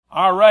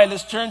All right,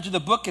 let's turn to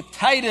the book of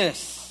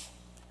Titus,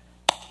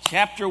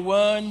 chapter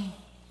 1,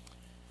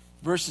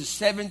 verses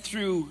 7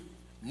 through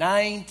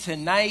 9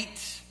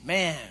 tonight.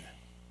 Man,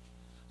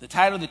 the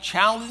title of the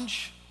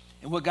challenge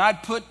and what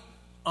God put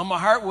on my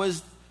heart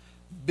was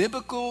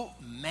biblical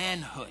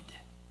manhood.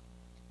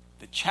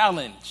 The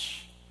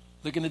challenge,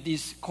 looking at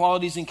these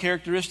qualities and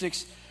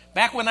characteristics.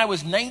 Back when I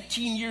was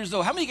 19 years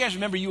old, how many of you guys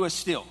remember U.S.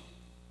 Steel?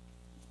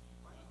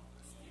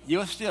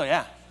 U.S. Steel,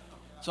 yeah.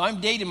 So I'm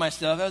dating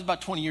myself. That was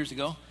about 20 years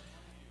ago.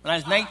 When I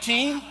was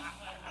 19,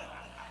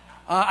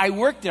 I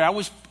worked there. I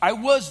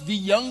was the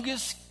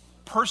youngest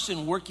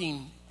person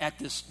working at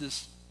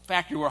this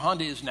factory where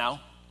Honda is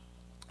now.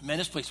 Man,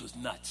 this place was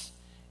nuts.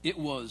 It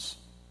was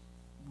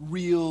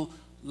real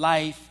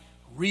life,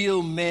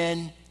 real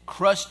men,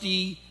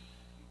 crusty,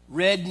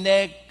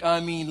 redneck.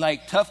 I mean,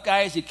 like tough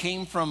guys that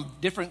came from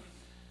different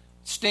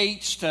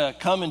states to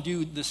come and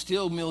do the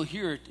steel mill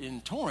here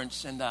in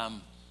Torrance. And I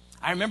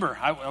remember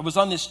I was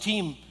on this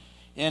team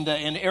in the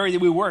area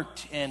that we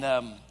worked,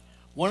 and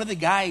one of the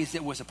guys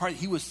that was a part,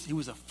 he was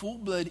a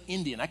full-blood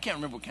Indian. I can't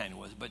remember what kind it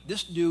was, but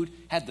this dude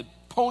had the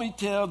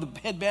ponytail, the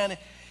headband,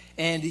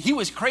 and he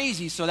was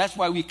crazy. So that's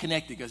why we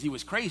connected, because he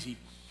was crazy.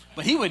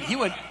 But he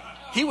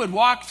would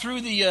walk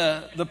through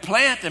the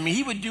plant. I mean,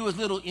 he would do his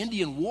little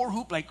Indian war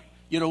whoop, like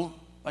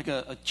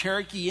a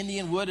Cherokee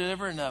Indian would, or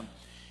whatever.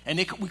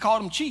 And we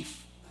called him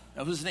Chief.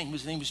 That was his name.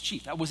 His name was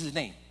Chief. That was his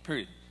name.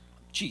 Period.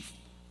 Chief.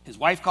 His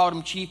wife called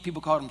him Chief.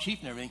 People called him Chief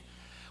and everything.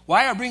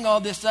 Why I bring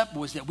all this up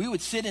was that we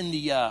would sit in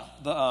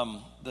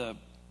the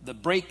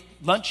break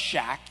lunch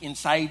shack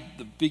inside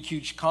the big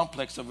huge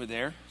complex over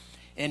there,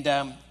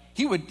 and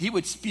he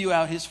would spew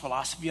out his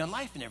philosophy on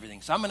life and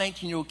everything. So I'm a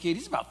 19-year-old kid.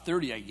 He's about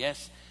 30, I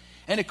guess.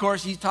 And of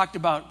course, he talked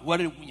about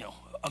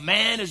a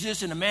man is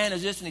this and a man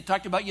is this, and he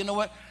talked about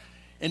what.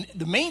 And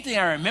the main thing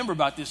I remember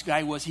about this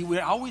guy was he would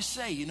always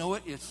say,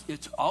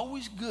 it's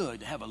always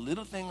good to have a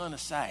little thing on the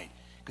side,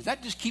 because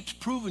that just keeps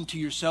proving to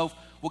yourself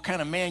what kind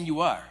of man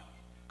you are.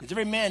 Because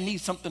every man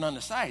needs something on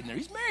the side, and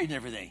he's married and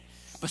everything.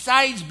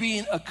 Besides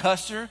being a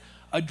cusser,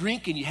 a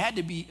drinker, you had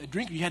to be a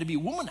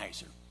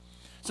womanizer.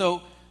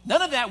 So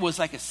none of that was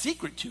like a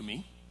secret to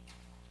me,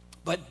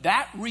 but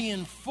that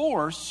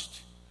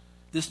reinforced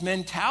this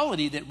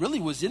mentality that really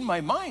was in my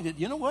mind that,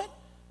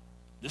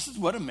 this is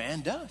what a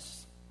man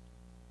does.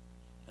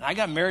 And I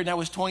got married when I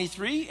was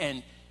 23,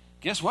 and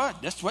guess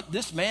what? That's what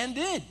this man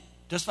did,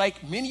 just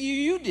like many of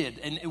you did,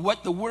 and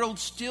what the world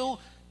still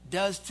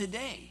does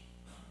today.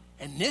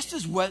 And this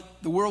is what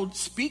the world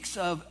speaks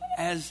of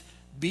as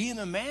being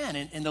a man.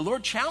 And the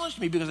Lord challenged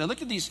me because I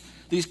looked at these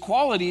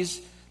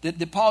qualities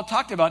that Paul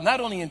talked about, not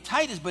only in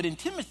Titus, but in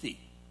Timothy.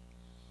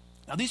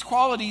 Now, these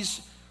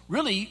qualities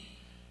really,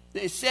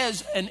 it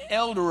says an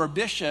elder or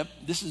bishop,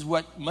 this is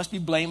what must be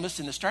blameless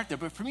in the start there.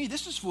 But for me,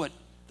 this is what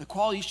the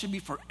qualities should be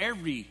for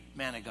every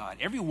man of God,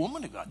 every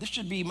woman of God. This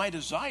should be my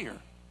desire.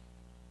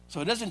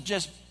 So it doesn't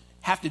just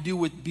have to do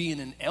with being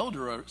an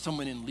elder or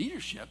someone in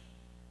leadership.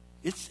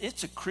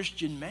 It's a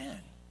Christian man.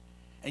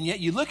 And yet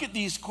you look at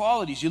these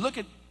qualities, you look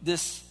at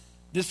this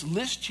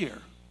list here,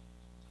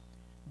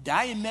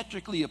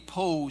 diametrically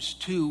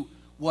opposed to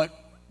what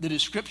the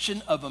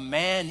description of a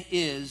man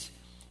is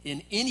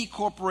in any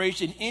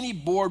corporation, any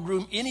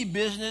boardroom, any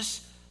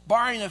business,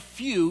 barring a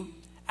few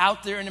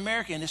out there in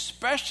America, and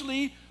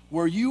especially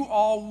where you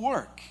all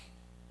work.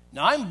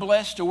 Now, I'm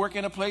blessed to work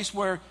in a place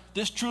where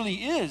this truly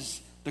is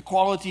the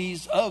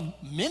qualities of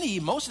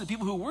most of the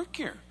people who work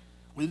here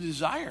with a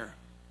desire.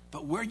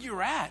 But where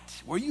you're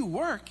at, where you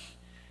work,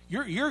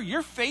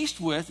 you're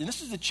faced with, and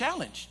this is the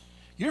challenge,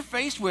 you're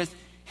faced with,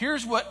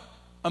 here's what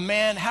a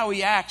man, how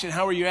he acts and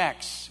how he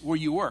acts where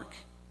you work.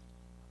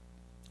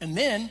 And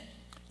then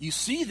you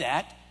see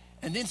that,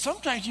 and then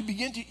sometimes you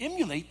begin to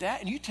emulate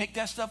that, and you take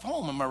that stuff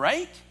home. Am I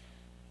right?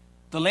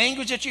 The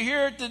language that you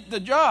hear at the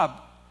job,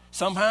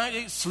 sometimes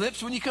it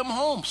slips when you come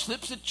home,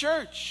 slips at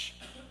church.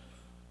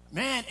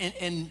 Man,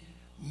 and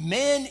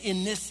men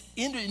in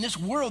this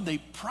world, they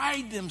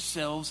pride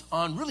themselves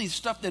on really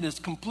stuff that is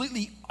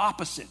completely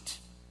opposite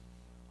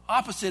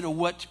of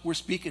what we're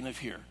speaking of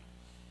here.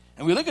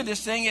 And we look at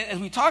this thing, as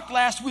we talked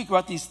last week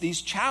about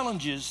these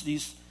challenges,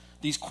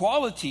 these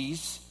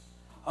qualities,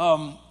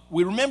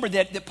 we remember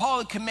that Paul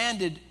had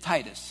commanded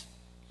Titus.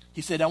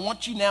 He said, I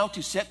want you now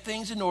to set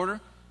things in order,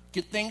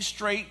 get things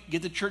straight,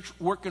 get the church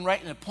working right,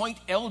 and appoint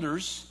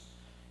elders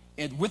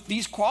and with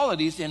these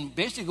qualities. And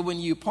basically when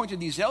you appointed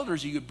these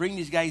elders, you could bring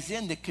these guys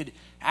in that could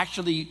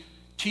actually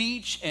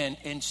teach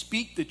and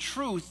speak the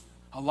truth.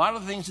 A lot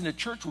of the things in the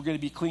church were going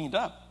to be cleaned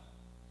up.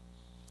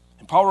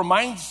 And Paul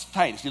reminds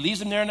Titus, he leaves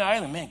them there on the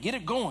island, man, get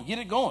it going.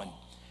 And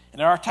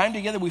in our time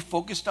together, we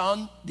focused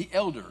on the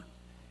elder.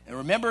 And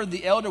remember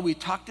the elder, we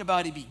talked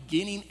about it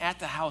beginning at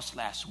the house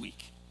last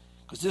week.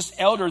 Because this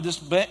elder,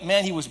 this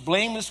man, he was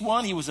blameless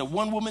one. He was a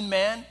one-woman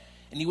man,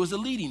 and he was a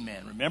leading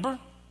man, remember?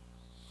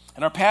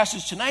 In our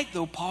passage tonight,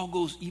 though, Paul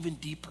goes even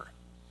deeper.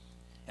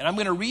 And I'm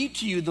going to read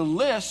to you the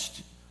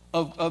list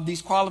of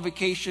these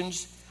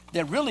qualifications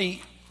that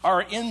really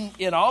are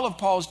in all of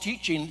Paul's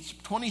teachings,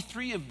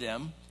 23 of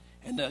them.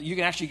 And you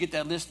can actually get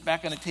that list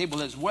back on the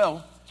table as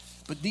well.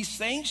 But these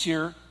things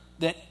here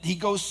that he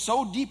goes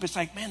so deep, it's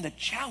like, man, the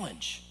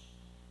challenge.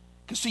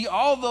 Because see,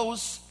 all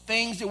those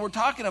things that we're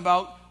talking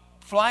about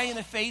fly in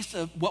the face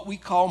of what we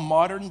call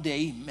modern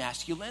day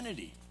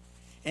masculinity.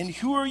 And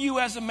who are you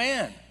as a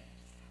man?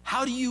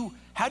 How do you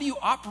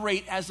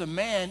operate as a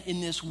man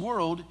in this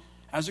world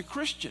as a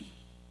Christian?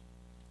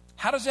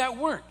 How does that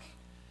work?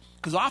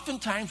 Because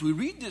oftentimes we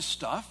read this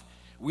stuff,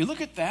 we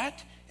look at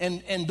that,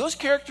 and those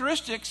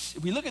characteristics,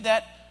 if we look at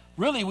that,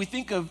 really we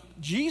think of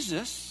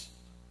Jesus.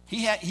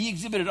 He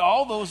exhibited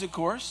all those, of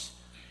course.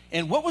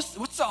 And what's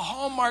the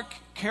hallmark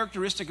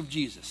characteristic of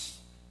Jesus?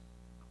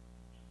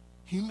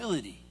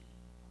 Humility.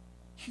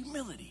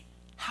 Humility.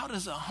 How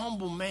does a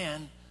humble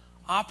man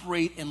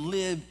operate and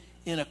live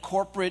in a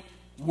corporate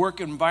work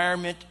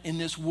environment in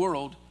this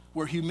world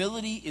where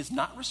humility is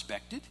not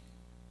respected?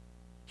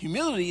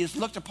 Humility is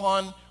looked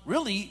upon,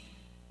 really,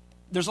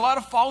 there's a lot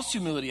of false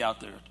humility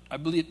out there. I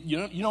believe,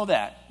 you know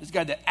that. This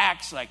guy that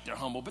acts like they're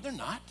humble, but they're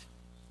not.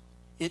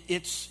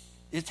 It's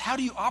how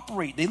do you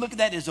operate? They look at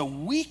that as a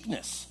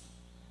weakness,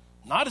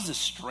 not as a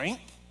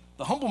strength.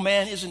 The humble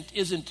man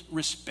isn't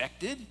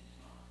respected.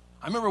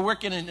 I remember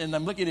working, and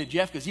I'm looking at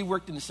Jeff because he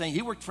worked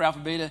for Alpha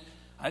Beta,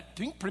 I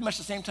think pretty much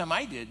the same time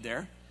I did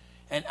there.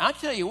 And I'll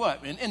tell you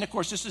what, and of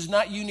course this is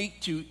not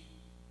unique to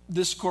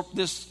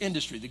this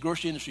industry, the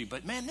grocery industry,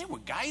 but man, there were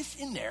guys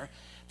in there,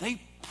 they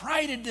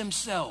prided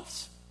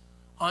themselves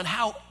on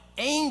how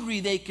angry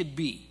they could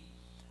be,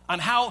 on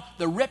how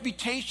the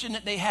reputation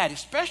that they had,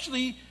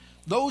 especially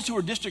those who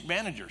were district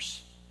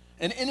managers.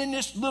 And in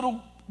this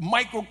little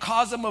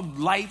microcosm of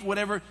life,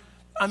 whatever,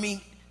 I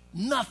mean,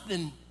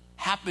 nothing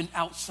happened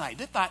outside.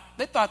 They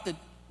thought that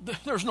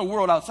there's no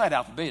world outside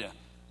Alpha Beta.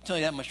 I'll tell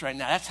you that much right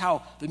now. That's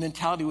how the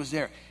mentality was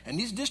there. And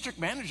these district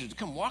managers would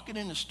come walking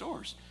into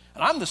stores.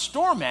 And I'm the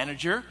store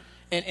manager,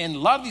 and a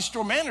lot of these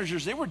store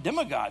managers, they were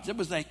demigods. It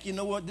was like, you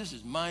know what, this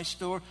is my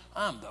store.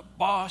 I'm the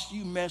boss.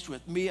 You mess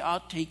with me, I'll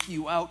take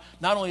you out.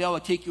 Not only will I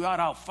take you out,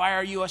 I'll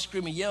fire you, I'll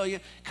scream and yell at you,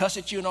 cuss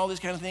at you, and all these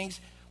kind of things.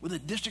 Well, the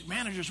district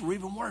managers were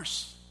even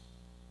worse.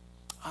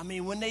 I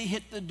mean, when they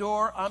hit the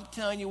door, I'm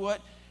telling you what,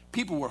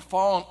 people were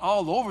falling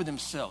all over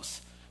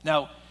themselves.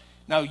 Now,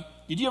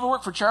 did you ever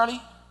work for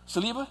Charlie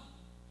Saliba?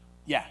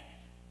 Yeah.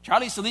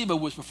 Charlie Saliba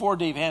was before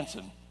Dave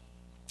Hansen.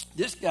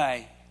 This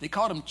guy, they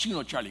called him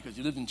Chino Charlie because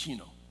he lived in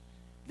Chino.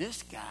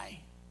 This guy,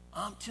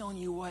 I'm telling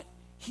you what,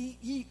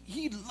 he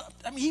loved,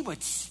 I mean, he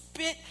would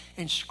spit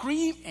and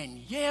scream and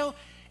yell.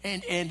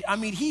 And I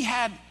mean, he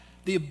had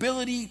the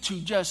ability to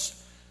just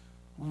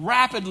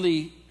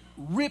rapidly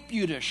rip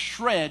you to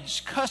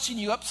shreds, cussing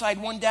you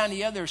upside one down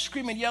the other,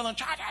 screaming, yelling,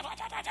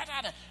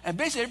 and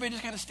basically everybody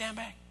just kind of stand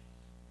back.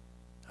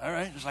 All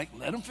right, it's like,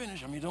 let him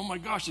finish. I mean, oh my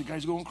gosh, the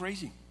guy's going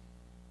crazy.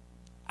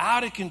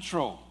 Out of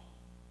control.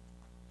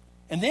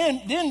 And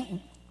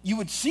then you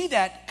would see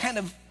that kind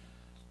of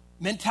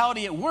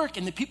mentality at work,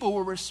 and the people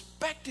were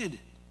respected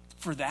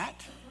for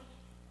that.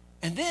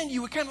 And then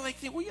you would kind of like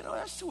think, well, you know,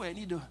 that's the way I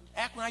need to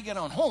act when I get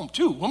on home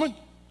too, woman.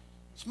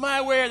 It's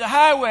my way or the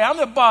highway. I'm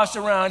the boss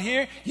around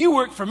here. You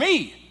work for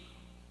me.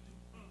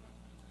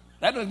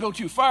 That doesn't go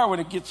too far when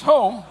it gets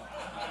home.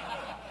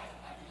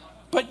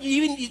 But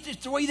even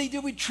it's the way they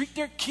do, we treat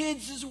their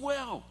kids as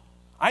well.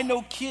 I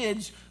know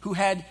kids who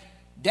had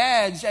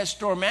dads as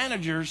store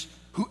managers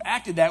who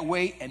acted that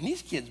way, and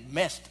these kids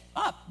messed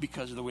up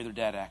because of the way their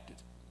dad acted.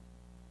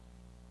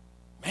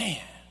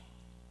 Man.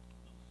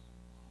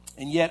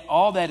 And yet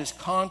all that is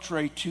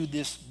contrary to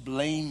this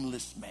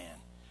blameless man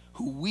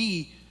who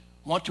we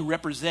want to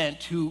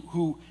represent,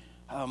 who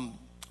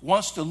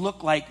wants to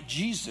look like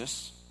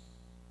Jesus.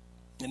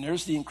 And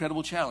there's the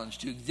incredible challenge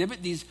to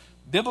exhibit these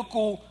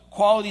biblical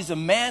qualities of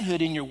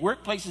manhood in your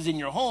workplaces, in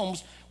your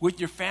homes, with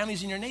your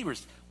families and your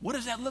neighbors. What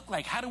does that look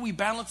like? How do we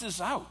balance this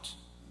out?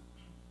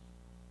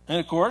 And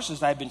of course,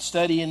 as I've been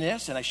studying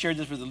this, and I shared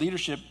this with the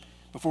leadership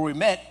before we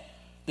met,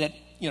 that,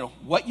 you know,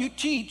 what you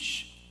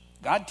teach,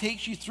 God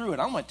takes you through it.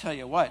 I'm going to tell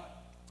you what,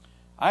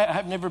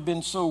 I've never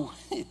been so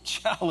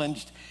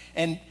challenged.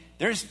 And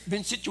there's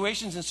been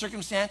situations and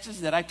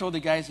circumstances that I told the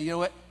guys, you know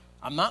what,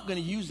 I'm not going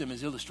to use them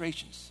as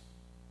illustrations.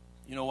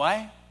 You know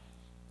why?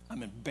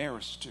 I'm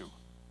embarrassed to.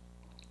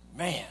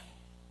 Man,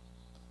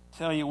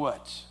 tell you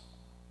what,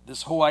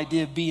 this whole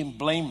idea of being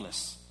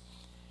blameless.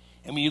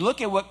 And when you look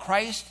at what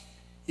Christ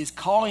is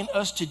calling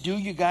us to do,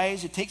 you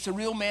guys, it takes a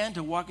real man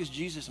to walk as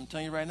Jesus. I'm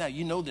telling you right now,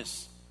 you know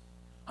this.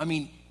 I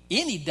mean,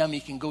 any dummy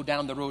can go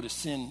down the road of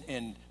sin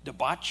and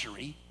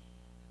debauchery,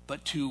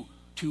 but to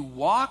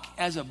walk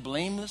as a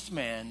blameless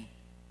man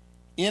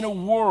in a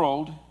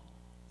world,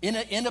 in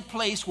a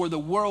place where the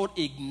world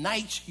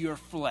ignites your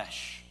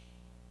flesh.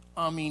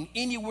 I mean,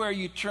 anywhere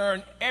you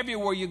turn,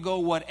 everywhere you go,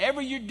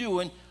 whatever you're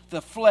doing,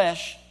 the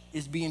flesh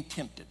is being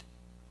tempted.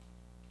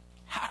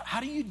 How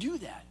do you do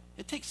that?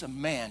 It takes a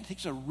man, it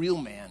takes a real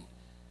man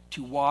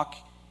to walk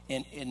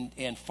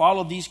and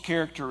follow these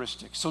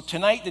characteristics. So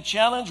tonight, the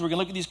challenge, we're going to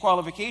look at these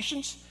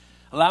qualifications,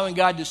 allowing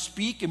God to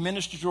speak and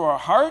minister to our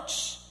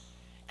hearts,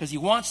 because he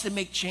wants to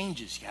make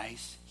changes,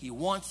 guys. He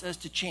wants us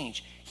to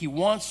change. He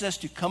wants us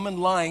to come in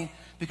line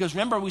because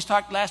remember, we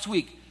talked last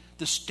week,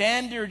 the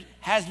standard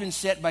has been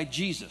set by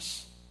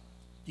Jesus.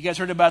 You guys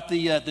heard about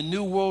the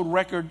new world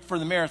record for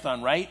the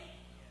marathon, right?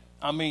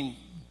 I mean,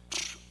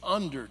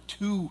 under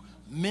 2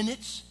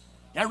 minutes.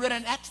 I read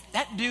on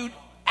that dude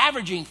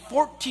averaging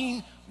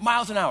 14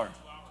 miles an hour.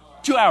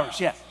 2 hours,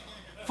 yeah.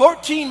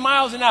 14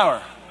 miles an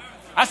hour.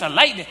 That's a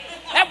lightning.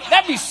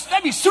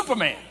 That'd be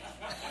Superman.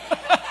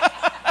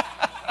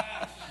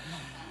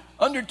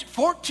 Under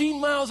 14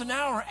 miles an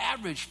hour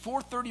average,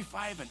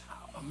 435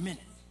 a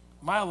minute.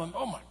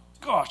 Oh my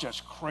gosh,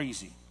 that's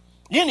crazy.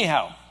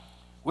 Anyhow,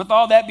 with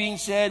all that being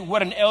said,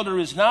 what an elder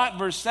is not,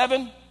 verse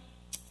 7.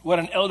 What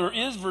an elder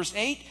is, verse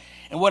 8.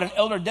 And what an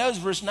elder does,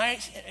 verse 9.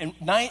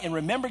 And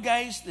remember,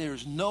 guys,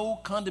 there's no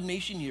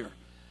condemnation here.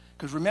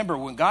 Because remember,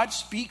 when God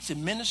speaks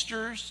and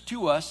ministers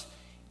to us,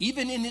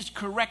 even in his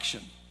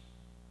correction,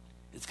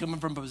 it's coming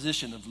from a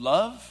position of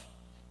love,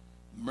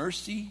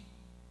 mercy,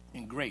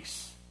 and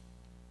grace.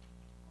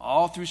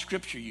 All through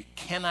Scripture, you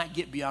cannot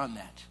get beyond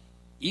that.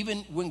 Even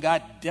when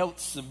God dealt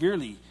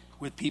severely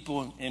with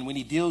people and when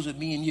he deals with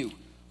me and you.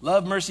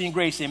 Love, mercy, and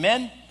grace.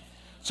 Amen?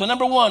 So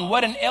number 1,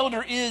 what an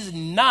elder is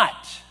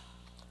not.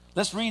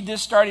 Let's read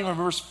this starting in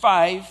verse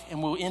 5,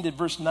 and we'll end at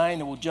verse 9,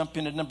 and we'll jump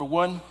into number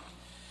 1.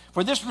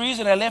 For this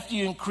reason I left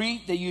you in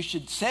Crete, that you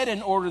should set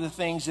in order the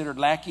things that are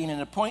lacking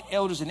and appoint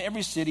elders in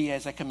every city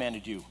as I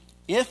commanded you.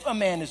 If a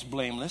man is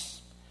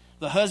blameless,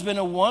 the husband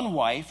of one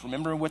wife,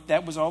 remember what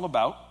that was all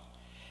about,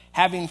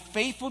 having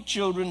faithful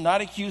children,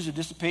 not accused of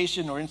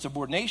dissipation or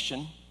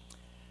insubordination,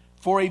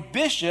 for a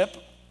bishop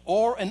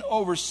or an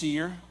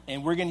overseer,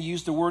 and we're going to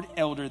use the word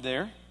elder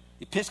there,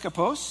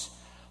 episkopos,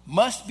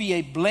 must be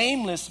a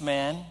blameless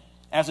man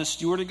as a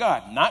steward of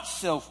God, not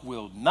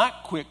self-willed,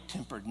 not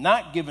quick-tempered,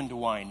 not given to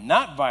wine,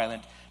 not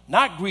violent,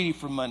 not greedy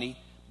for money,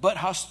 but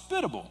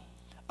hospitable,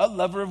 a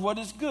lover of what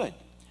is good,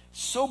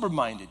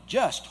 sober-minded,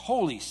 just,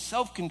 holy,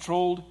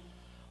 self-controlled,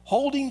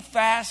 holding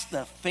fast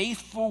the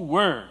faithful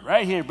word.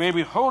 Right here,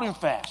 baby, holding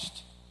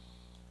fast.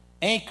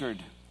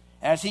 Anchored,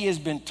 as he has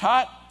been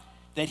taught,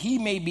 that he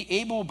may be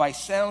able by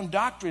sound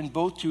doctrine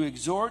both to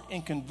exhort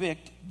and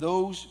convict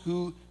those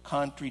who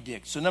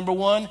contradict. So number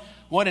 1,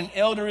 what an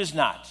elder is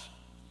not.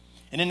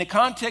 And in the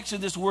context of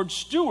this word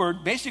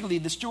steward, basically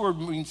the steward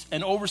means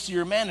an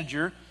overseer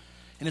manager,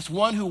 and it's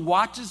one who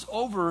watches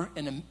over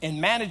and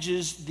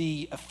manages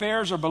the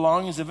affairs or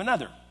belongings of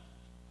another.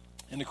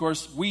 And of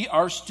course, we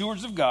are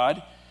stewards of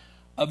God,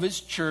 of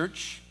his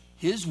church,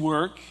 his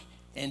work,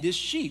 and his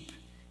sheep.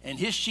 And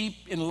his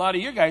sheep, in a lot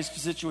of your guys'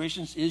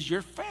 situations, is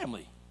your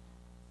family.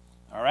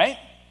 All right?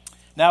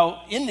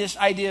 Now, in this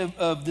idea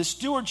of the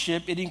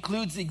stewardship, it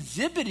includes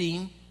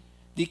exhibiting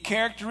the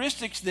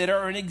characteristics that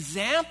are an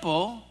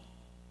example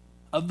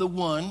of the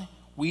one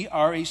we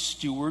are a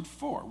steward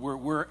for.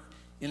 We're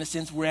in a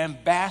sense, we're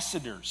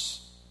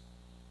ambassadors.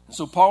 And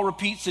so Paul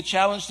repeats the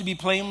challenge to be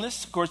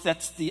blameless. Of course,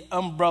 that's the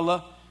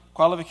umbrella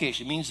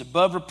qualification. It means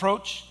above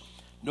reproach.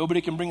 Nobody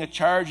can bring a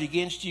charge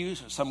against you,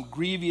 some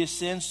grievous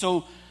sin.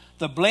 So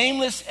the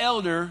blameless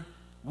elder,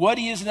 what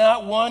he is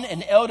not, one,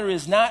 an elder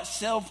is not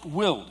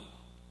self-willed.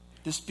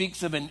 This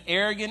speaks of an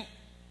arrogant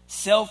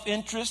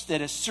self-interest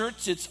that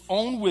asserts its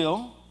own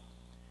will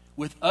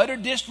with utter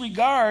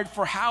disregard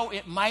for how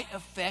it might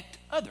affect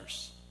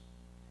others.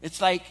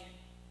 It's like,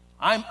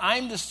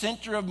 I'm the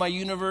center of my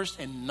universe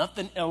and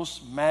nothing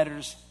else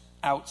matters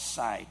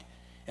outside.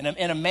 And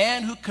a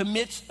man who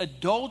commits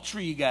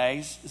adultery, you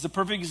guys, is a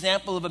perfect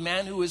example of a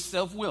man who is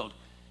self-willed.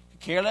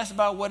 Care less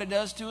about what it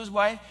does to his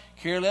wife,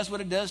 care less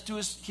what it does to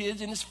his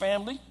kids and his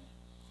family.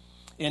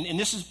 And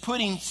this is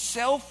putting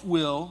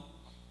self-will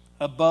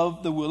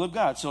above the will of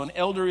God. So an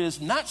elder is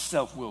not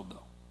self-willed, though.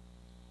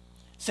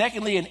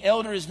 Secondly, an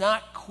elder is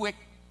not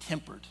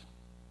quick-tempered,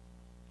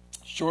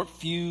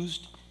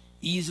 short-fused,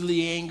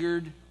 easily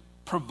angered,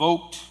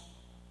 provoked,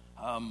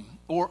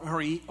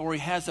 or he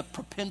has a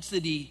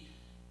propensity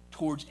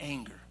towards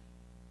anger,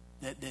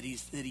 that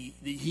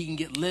he can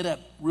get lit up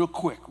real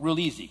quick, real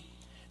easy.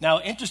 Now,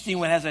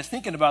 interesting, as I was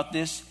thinking about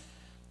this,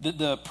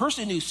 the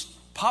person who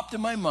popped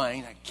in my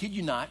mind, I kid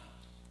you not,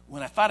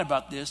 when I thought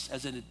about this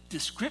as a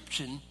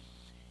description,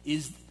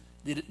 is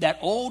that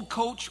old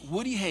coach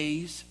Woody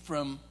Hayes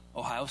from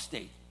Ohio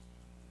State.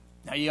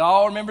 Now, you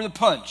all remember the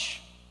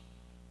punch.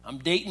 I'm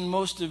dating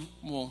most of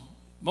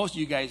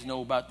you guys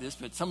know about this,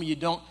 but some of you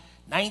don't.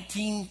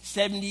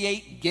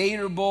 1978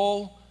 Gator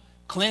Bowl,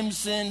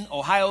 Clemson,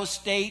 Ohio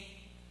State.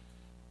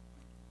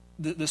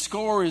 The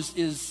score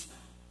is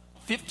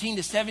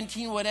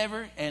 15-17,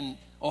 whatever, and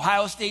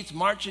Ohio State's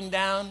marching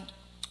down.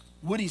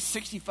 Woody's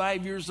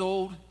 65 years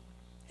old,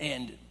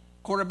 and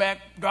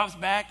quarterback drops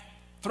back,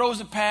 throws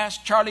a pass.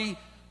 Charlie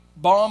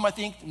Bowman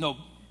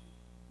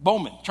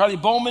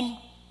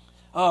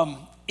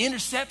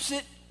intercepts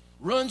it,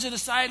 runs to the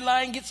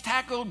sideline, gets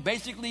tackled.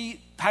 Basically,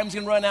 time's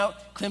going to run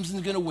out.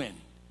 Clemson's going to win.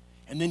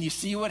 And then you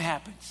see what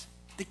happens.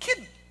 The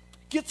kid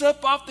gets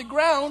up off the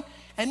ground,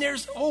 and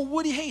there's old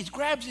Woody Hayes,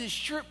 grabs his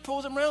shirt,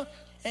 pulls him around,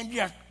 and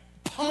just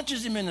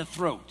punches him in the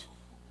throat.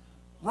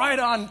 Right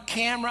on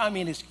camera. I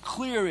mean, it's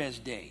clear as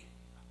day.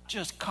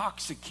 just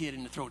cocks a kid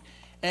in the throat.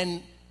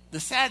 And the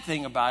sad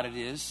thing about it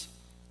is,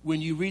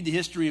 when you read the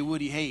history of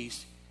Woody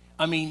Hayes,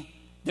 I mean,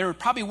 there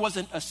probably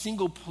wasn't a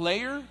single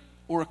player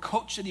or a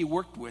coach that he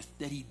worked with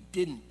that he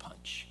didn't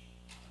punch.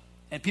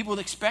 And people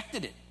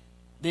expected it.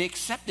 They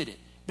accepted it.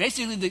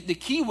 Basically, the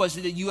key was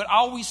that you would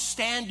always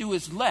stand to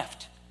his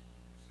left,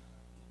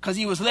 because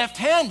he was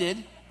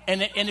left-handed,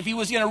 and if he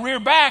was going to rear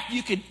back,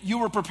 you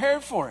were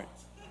prepared for it.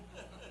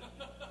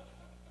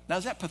 Now,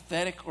 is that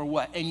pathetic or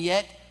what? And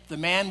yet, the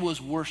man was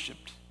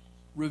worshipped,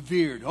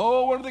 revered.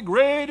 Oh, one of the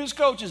greatest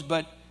coaches.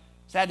 But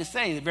sad to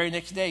say, the very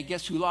next day,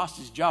 guess who lost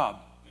his job?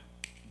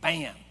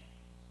 Bam,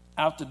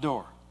 out the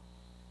door.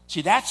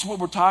 See, that's what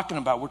we're talking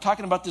about. We're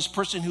talking about this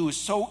person who is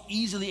so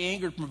easily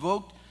angered,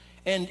 provoked.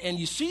 And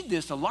you see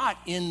this a lot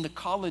in the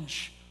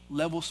college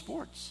level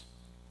sports,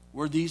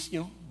 where these,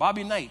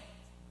 Bobby Knight.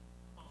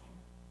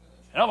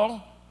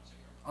 Hello.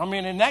 I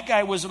mean, and that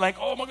guy was like,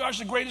 oh my gosh,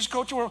 the greatest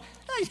coach in the world.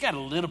 No, he's got a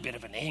little bit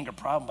of an anger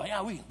problem, but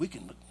yeah, we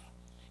can look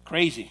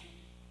crazy.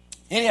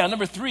 Anyhow,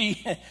 number two,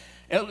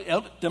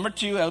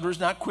 elder is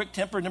not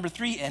quick-tempered. Number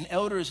three, an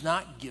elder is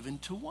not given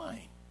to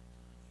wine.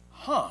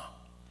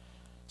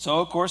 So,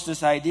 of course,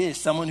 this idea is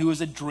someone who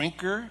is a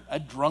drinker, a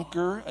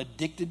drunkard,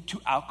 addicted to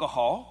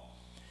alcohol.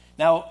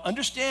 Now,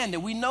 understand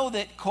that we know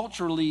that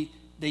culturally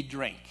they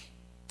drank.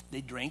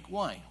 They drank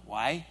wine.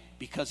 Why?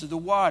 Because of the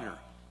water.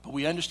 But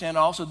we understand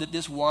also that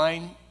this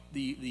wine,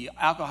 the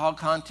alcohol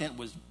content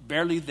was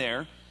barely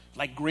there,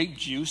 like grape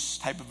juice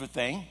type of a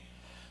thing.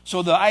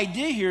 So the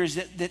idea here is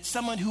that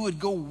someone who would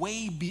go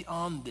way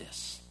beyond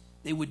this.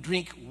 They would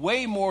drink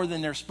way more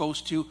than they're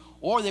supposed to,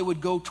 or they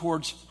would go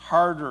towards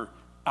harder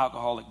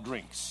alcoholic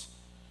drinks.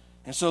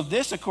 And so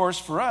this, of course,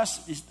 for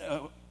us, is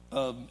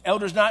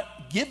elders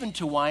not given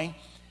to wine.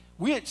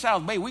 We at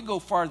South Bay, we go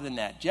farther than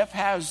that. Jeff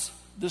has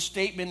the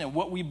statement and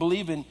what we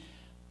believe in.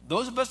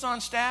 Those of us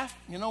on staff,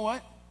 you know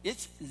what?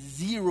 It's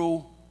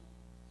zero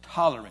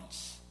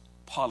tolerance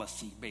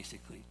policy,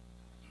 basically.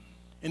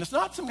 And it's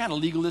not some kind of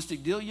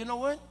legalistic deal. You know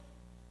what?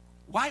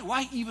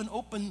 Why even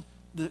open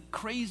the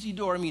crazy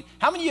door? I mean,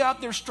 how many of you out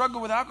there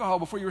struggled with alcohol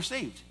before you were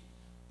saved?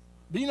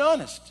 Being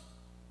honest.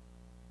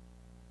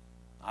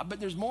 I bet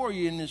there's more of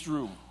you in this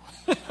room.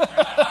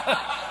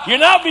 You're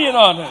not being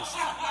honest.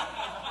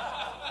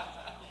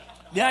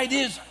 The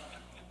idea is,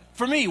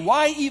 for me,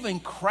 why even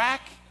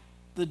crack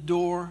the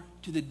door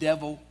to the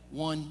devil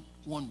one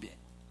bit?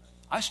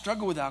 I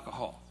struggle with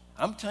alcohol.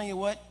 I'm telling you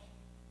what,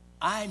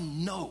 I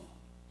know.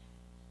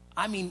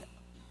 I mean,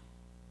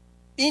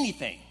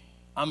 anything,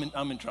 I'm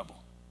in trouble.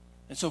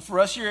 And so for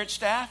us here at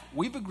staff,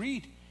 we've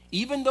agreed.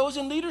 Even those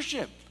in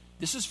leadership.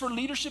 This is for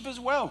leadership as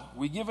well.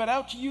 We give it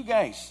out to you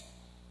guys.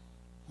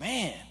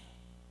 Man.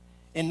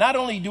 And not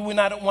only do we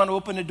not want to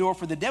open the door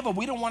for the devil,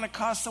 we don't want to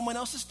cause someone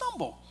else to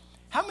stumble.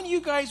 How many of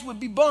you guys would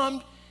be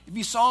bummed if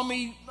you saw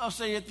me, I'll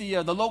say, at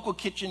the local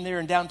kitchen there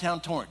in downtown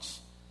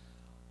Torrance?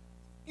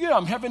 Yeah,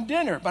 I'm having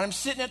dinner, but I'm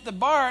sitting at the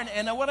bar,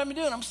 and what I'm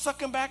doing, I'm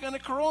sucking back on a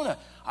Corona.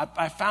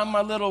 I found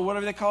my little,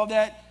 whatever they call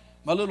that,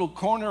 my little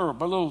corner or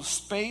my little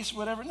space,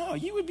 whatever. No,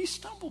 you would be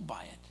stumbled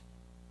by it.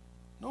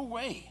 No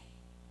way.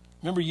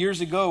 Remember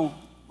years ago,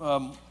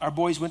 our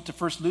boys went to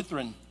First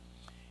Lutheran,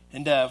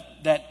 and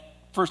that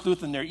First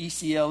Lutheran, their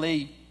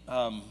ECLA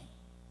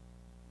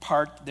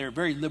part, they're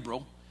very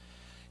liberal.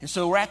 And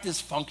so we're at this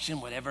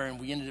function, whatever, and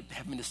we ended up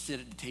having to sit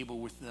at the table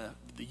with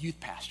the youth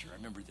pastor. I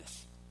remember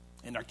this.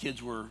 And our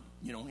kids were,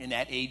 in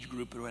that age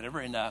group or whatever.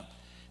 And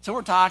so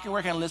we're talking,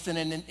 we're kind of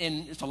listening,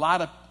 and it's a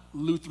lot of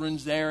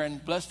Lutherans there,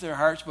 and bless their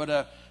hearts,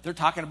 but they're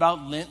talking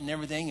about Lent and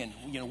everything,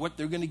 and, what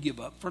they're going to give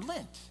up for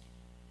Lent.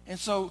 And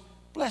so,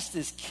 bless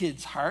this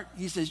kid's heart.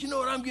 He says, you know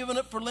what I'm giving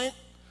up for Lent?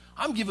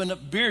 I'm giving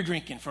up beer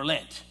drinking for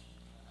Lent.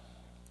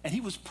 And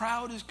he was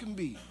proud as can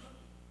be.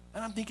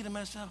 And I'm thinking to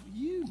myself,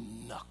 you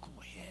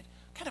knucklehead.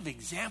 What kind of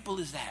example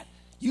is that?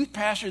 Youth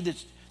pastor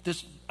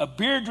that's a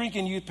beer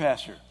drinking youth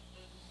pastor.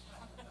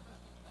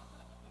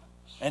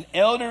 An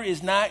elder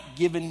is not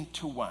given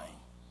to wine.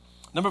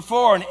 Number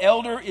 4, an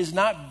elder is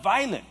not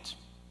violent.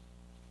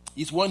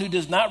 He's one who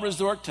does not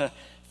resort to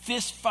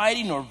fist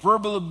fighting or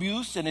verbal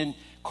abuse. And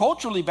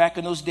culturally back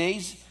in those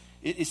days,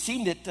 it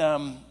seemed that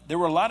there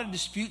were a lot of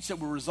disputes that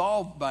were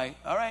resolved by,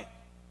 all right,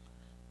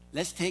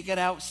 let's take it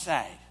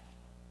outside.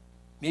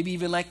 Maybe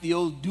even like the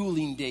old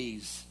dueling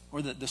days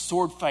or the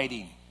sword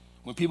fighting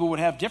when people would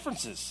have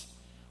differences.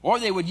 Or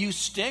they would use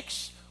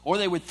sticks, or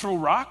they would throw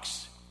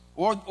rocks.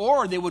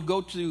 Or they would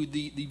go to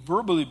the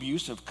verbal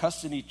abuse of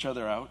cussing each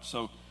other out.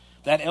 So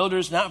that elder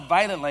is not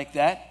violent like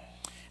that.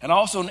 And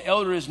also an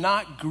elder is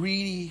not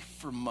greedy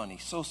for money.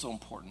 So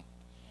important.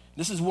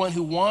 This is one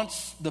who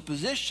wants the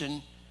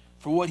position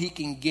for what he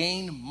can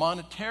gain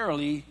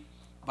monetarily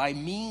by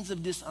means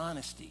of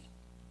dishonesty.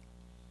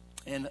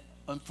 And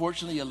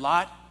unfortunately, a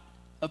lot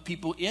of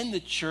people in the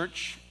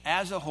church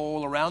as a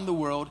whole around the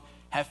world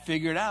have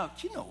figured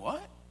out, you know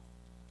what?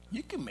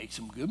 You can make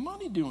some good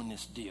money doing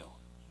this deal.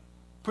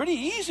 Pretty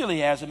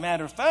easily, as a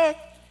matter of fact.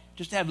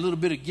 Just have a little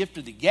bit of gift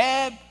of the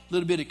gab, a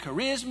little bit of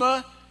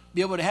charisma,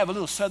 be able to have a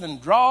little southern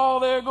drawl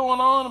there going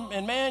on.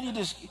 And man,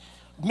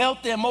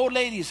 melt them old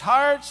ladies'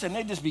 hearts, and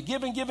they just be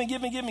giving.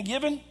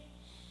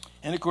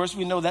 And, of course,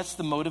 we know that's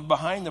the motive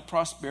behind the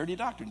prosperity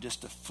doctrine,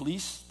 just to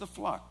fleece the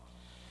flock.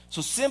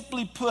 So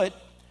simply put,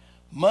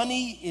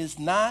 money is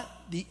not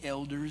the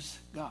elder's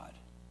God.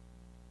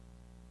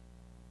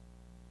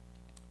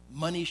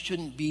 Money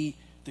shouldn't be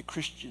the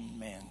Christian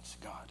man's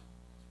God,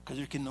 because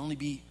there can only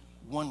be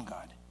one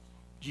God.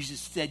 Jesus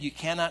said you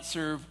cannot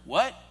serve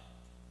what?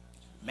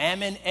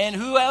 Mammon and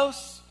who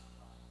else?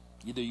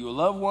 Either you will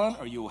love one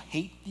or you will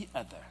hate the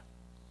other.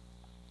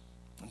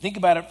 And think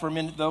about it for a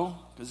minute, though,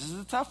 because this is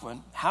a tough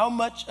one. How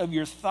much of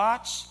your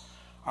thoughts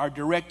are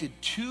directed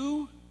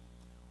to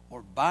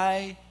or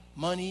by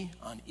money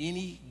on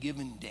any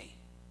given day?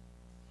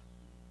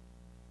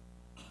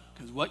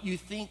 Because what you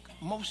think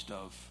most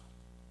of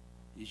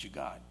is your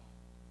God.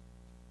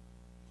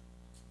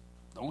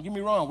 Don't get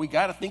me wrong. We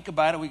got to think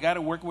about it. We got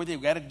to work with it.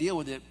 We got to deal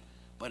with it.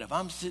 But if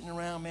I'm sitting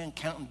around, man,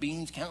 counting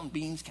beans,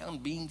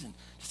 and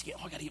just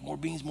I got to get more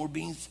beans,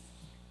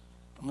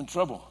 I'm in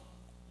trouble.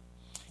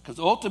 Because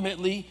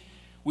ultimately,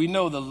 we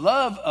know the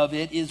love of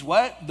it is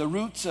what? The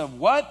roots of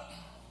what?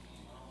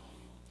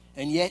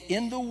 And yet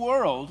in the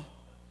world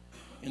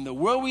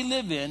we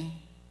live in,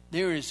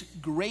 there is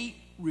great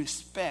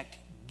respect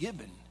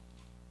given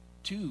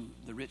to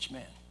the rich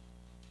man.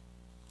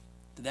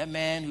 To that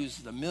man who's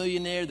the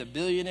millionaire, the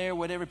billionaire,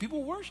 whatever.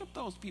 People worship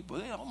those people.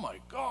 Oh my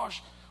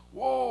gosh,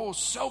 whoa,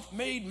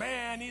 self-made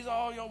man. He's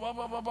all, blah,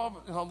 blah, blah, blah,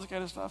 and all this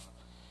kind of stuff.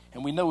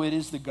 And we know it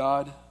is the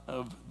God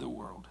of the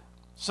world.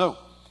 So,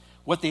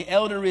 what the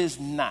elder is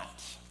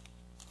not.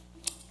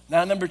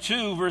 Now, number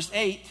 2, verse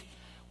 8,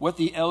 what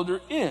the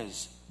elder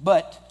is.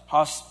 But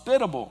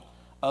hospitable,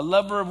 a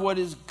lover of what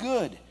is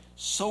good,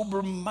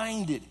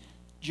 sober-minded,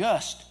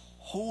 just,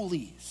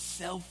 holy,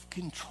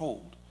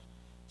 self-controlled.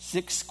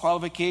 6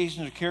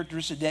 qualifications or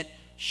characteristics that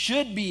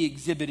should be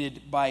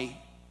exhibited by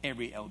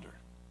every elder.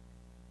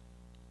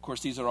 Of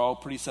course, these are all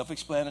pretty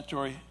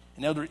self-explanatory.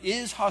 An elder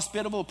is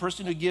hospitable, a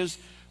person who gives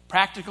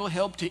practical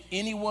help to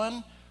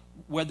anyone,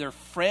 whether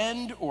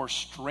friend or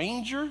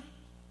stranger,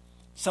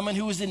 someone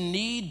who is in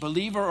need,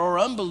 believer or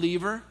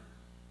unbeliever,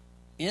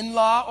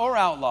 in-law or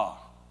outlaw.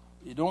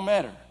 It don't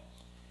matter.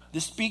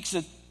 This speaks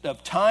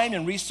of time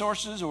and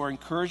resources or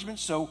encouragement.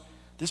 So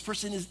this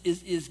person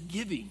is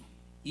giving,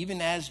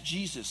 even as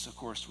Jesus, of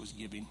course, was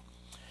giving.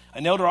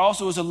 An elder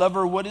also is a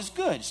lover of what is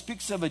good. It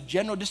speaks of a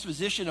general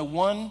disposition of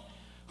one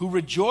who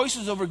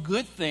rejoices over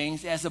good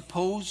things as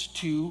opposed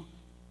to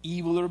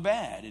evil or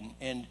bad.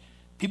 And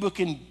people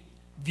can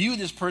view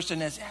this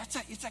person as,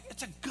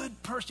 it's a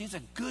good person. He's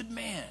a good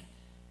man.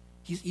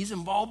 He's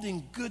involved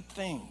in good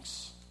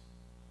things.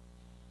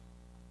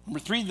 Number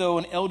 3, though,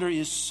 an elder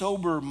is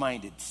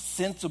sober-minded,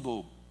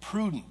 sensible,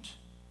 prudent,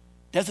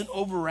 doesn't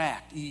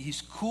overact.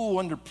 He's cool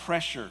under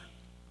pressure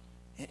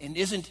and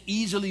isn't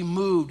easily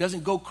moved,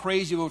 doesn't go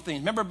crazy over things.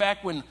 Remember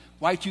back when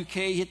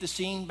Y2K hit the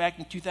scene back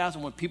in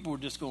 2000 when people were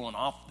just going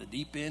off the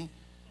deep end?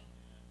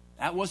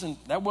 That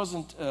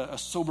wasn't a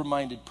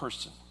sober-minded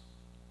person.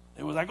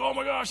 It was like, oh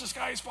my gosh, the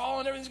sky is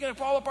falling, everything's going to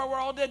fall apart, we're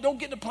all dead. Don't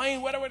get in the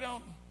plane, whatever.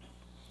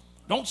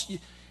 Don't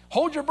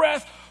hold your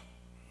breath.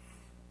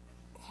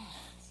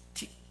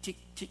 Tick, tick,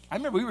 tick. I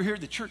remember we were here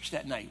at the church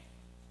that night.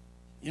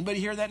 Anybody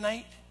here that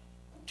night?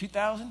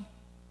 2000?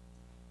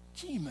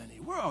 Gee, money,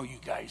 where are you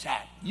guys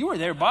at? You were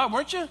there, Bob,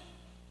 weren't you?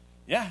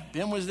 Yeah,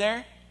 Ben was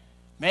there.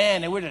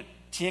 Man, they would have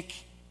tick,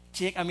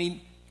 tick. I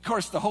mean, of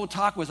course, the whole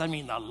talk was, the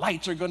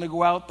lights are going to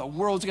go out, the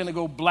world's going to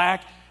go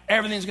black,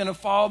 everything's going to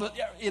fall.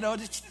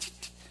 Just,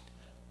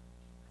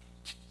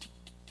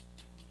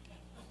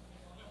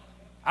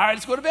 all right,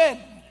 let's go to bed.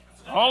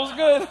 All's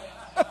good.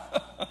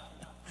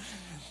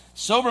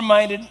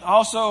 Sober-minded.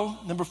 Also,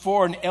 number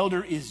 4, an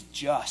elder is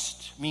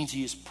just. Means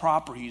he is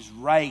proper, he's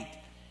right,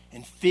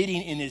 and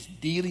fitting in his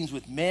dealings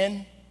with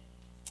men,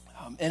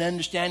 and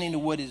understanding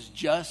of what is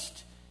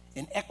just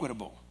and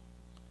equitable.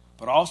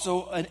 But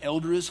also, an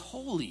elder is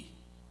holy.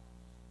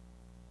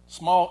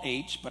 Small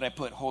h, but I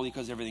put holy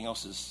because everything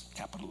else is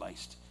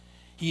capitalized.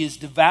 He is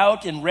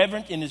devout and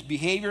reverent in his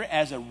behavior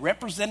as a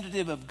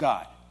representative of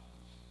God.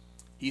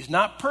 He's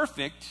not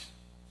perfect.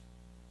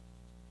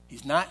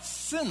 He's not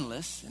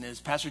sinless. And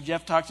as Pastor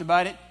Jeff talks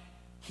about it,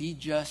 he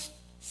just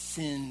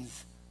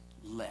sins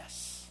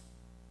less.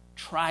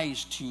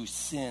 Tries to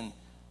sin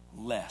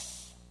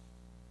less.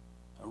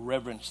 A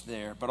reverence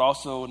there. But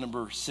also,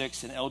 number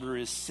 6, an elder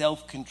is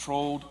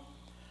self-controlled.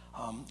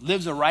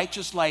 Lives a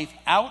righteous life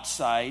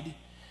outside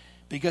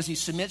because he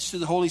submits to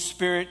the Holy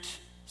Spirit's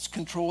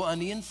control on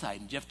the inside.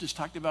 And Jeff just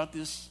talked about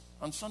this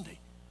on Sunday.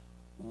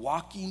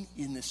 Walking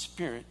in the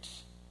Spirit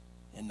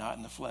and not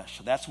in the flesh.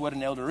 So that's what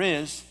an elder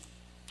is.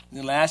 And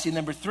then lastly,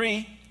 number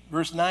 3,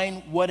 verse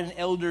 9, what an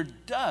elder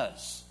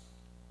does.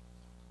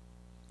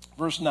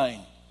 Verse 9,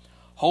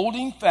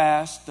 holding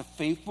fast the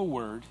faithful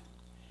word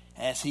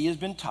as he has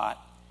been taught,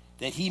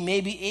 that he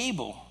may be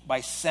able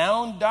by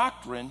sound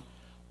doctrine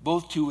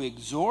both to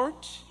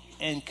exhort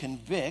and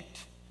convict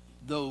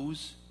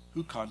those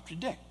who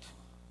contradict.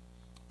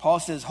 Paul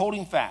says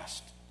holding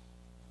fast.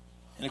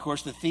 And of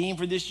course the theme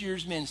for this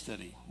year's men's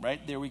study,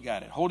 right there we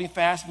got it. Holding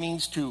fast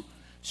means to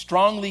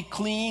strongly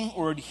cling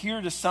or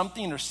adhere to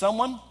something or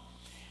someone.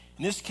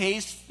 In this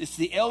case, it's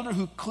the elder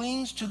who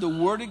clings to the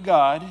Word of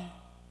God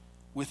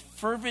with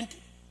fervent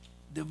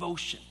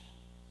devotion.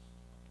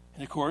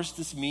 And of course,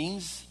 this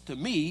means to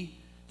me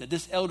that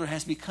this elder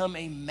has become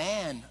a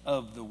man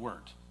of the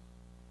Word.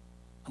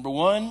 Number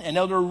one, an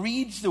elder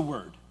reads the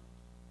Word.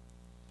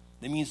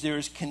 That means there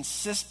is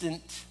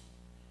consistent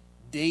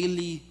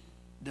daily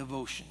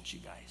devotions, you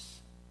guys.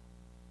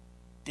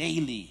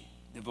 Daily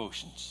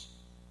devotions.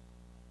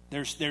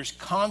 There's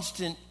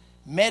constant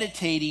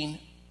meditating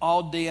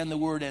all day on the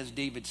Word, as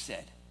David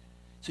said.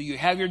 So you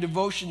have your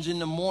devotions in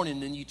the morning,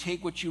 then you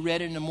take what you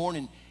read in the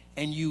morning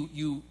and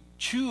you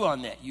chew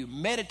on that. You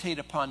meditate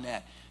upon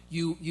that.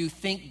 You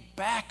think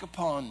back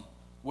upon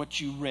what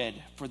you read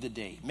for the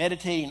day.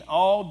 Meditating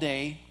all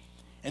day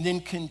and then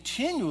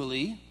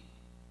continually.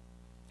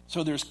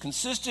 So there's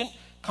consistent,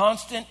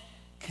 constant,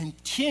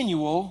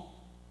 continual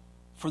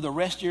for the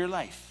rest of your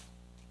life.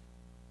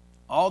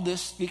 All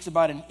this speaks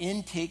about an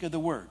intake of the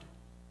Word.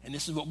 And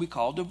this is what we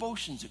call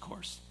devotions, of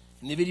course.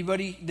 And if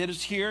anybody that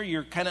is here,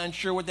 you're kind of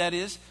unsure what that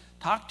is,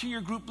 talk to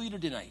your group leader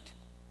tonight.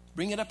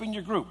 Bring it up in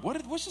your group.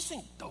 What's this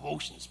thing?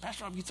 Devotions.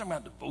 Pastor Rob, you're talking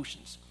about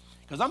devotions.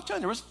 Because I'm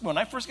telling you, when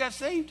I first got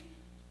saved,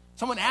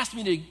 someone asked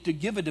me to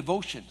give a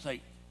devotion. It's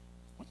like,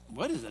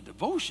 what is a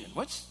devotion?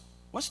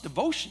 What's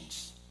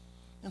devotions?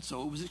 And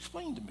so it was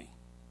explained to me.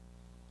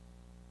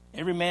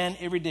 Every man,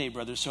 every day,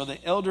 brother. So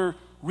the elder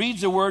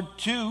reads the Word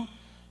too.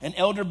 An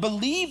elder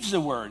believes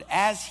the Word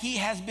as he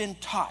has been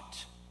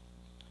taught.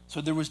 So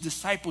there was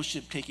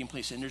discipleship taking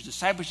place, and there's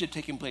discipleship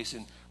taking place.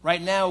 And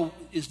right now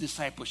is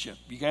discipleship.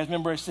 You guys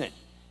remember I said,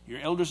 your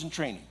elders in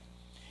training.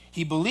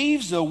 He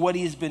believes, though, what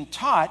he has been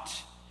taught.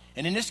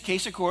 And in this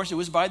case, of course, it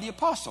was by the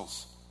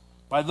apostles.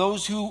 By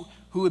those who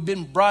had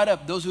been brought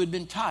up, those who had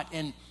been taught.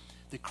 And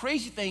the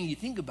crazy thing you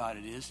think about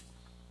it is,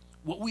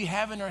 what we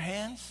have in our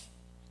hands,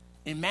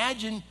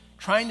 imagine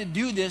trying to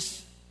do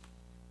this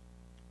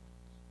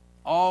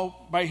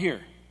all by here.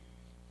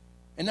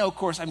 And now, of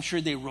course, I'm sure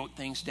they wrote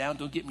things down.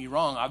 Don't get me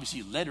wrong.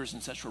 Obviously, letters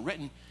and such were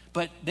written.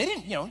 But they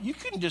didn't, you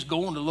couldn't just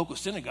go into the local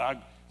synagogue,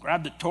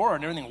 grab the Torah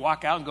and everything,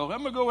 walk out and go,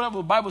 I'm going to go have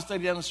a Bible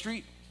study down the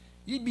street.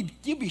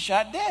 You'd be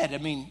shot dead. I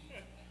mean,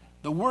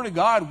 the Word of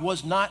God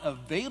was not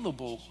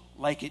available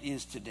like it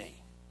is today.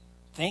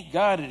 Thank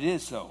God it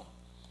is so.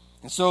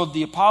 And so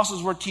the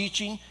apostles were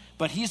teaching,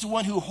 but he's the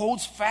one who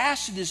holds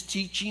fast to this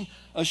teaching,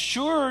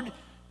 assured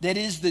that it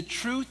is the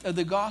truth of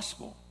the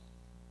gospel.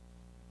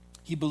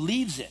 He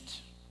believes it.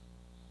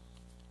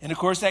 And of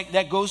course,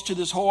 that goes to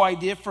this whole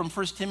idea from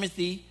 1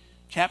 Timothy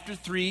chapter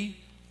 3,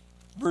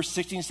 verse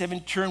 16 and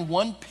 17. Turn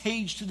one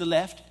page to the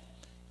left,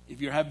 if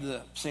you have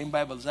the same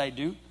Bible as I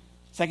do.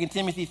 2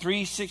 Timothy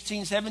 3,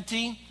 16,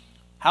 17.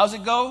 How's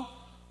it go?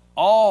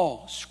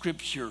 All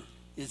Scripture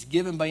is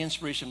given by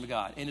inspiration of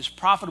God and is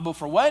profitable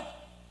for what?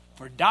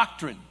 For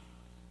doctrine,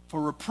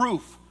 for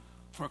reproof,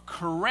 for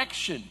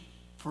correction,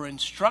 for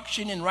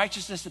instruction in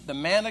righteousness, that the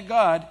man of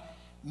God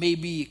may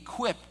be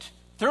equipped,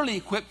 thoroughly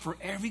equipped for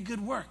every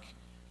good work.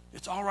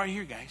 It's all right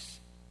here, guys.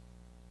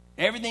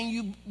 Everything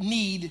you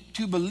need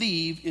to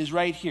believe is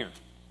right here.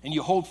 And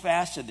you hold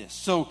fast to this.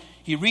 So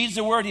he reads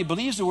the Word, he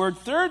believes the Word.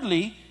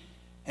 Thirdly,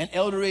 an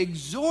elder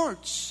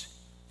exhorts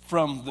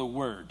from the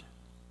Word.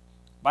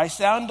 By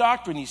sound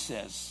doctrine, he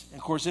says. And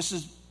of course, this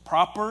is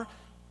proper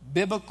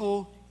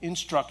biblical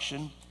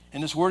instruction.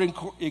 And this word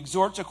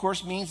exhorts, of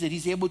course, means that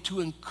he's able to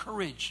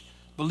encourage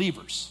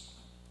believers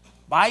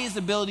by his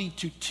ability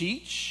to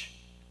teach.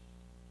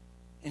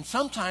 And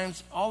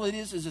sometimes all it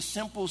is a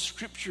simple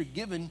scripture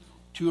given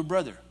to a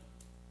brother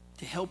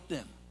to help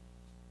them,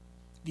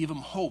 to give them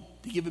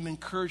hope, to give them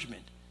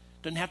encouragement.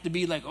 Doesn't have to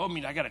be like,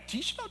 I got to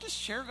teach. No, just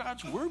share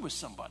God's word with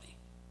somebody.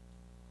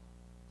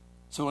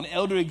 So an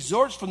elder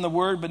exhorts from the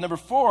word, but number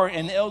 4,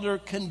 an elder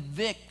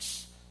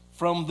convicts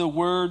from the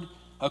word,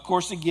 of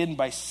course, again,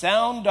 by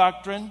sound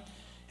doctrine.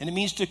 And it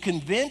means to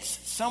convince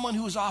someone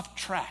who is off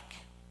track.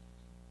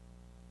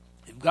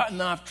 They've gotten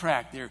off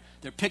track.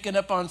 They're picking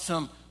up on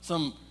some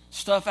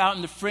stuff out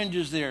in the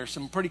fringes there,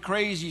 some pretty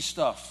crazy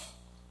stuff.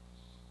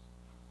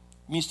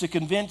 It means to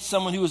convince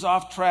someone who is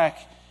off track,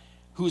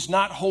 who is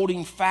not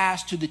holding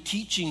fast to the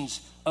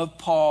teachings of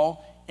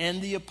Paul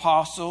and the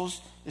apostles,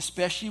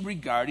 especially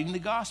regarding the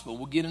gospel.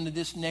 We'll get into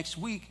this next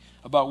week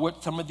about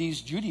what some of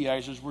these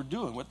Judaizers were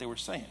doing, what they were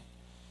saying.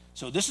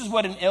 So this is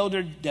what an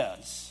elder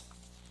does.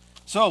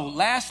 So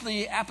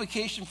lastly,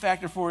 application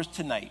factor for us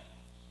tonight.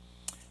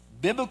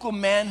 Biblical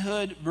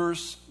manhood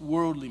versus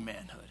worldly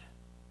manhood.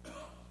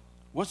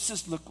 What's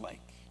this look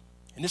like?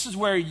 And this is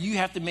where you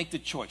have to make the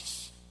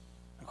choice,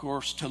 of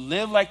course, to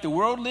live like the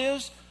world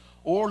lives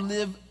or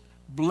live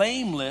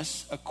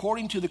blameless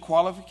according to the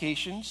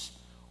qualifications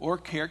or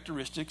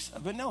characteristics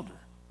of an elder.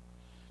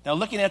 Now,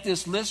 looking at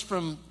this list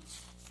from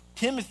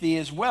Timothy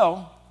as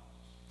well,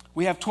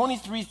 we have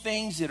 23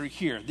 things that are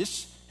here.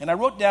 And I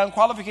wrote down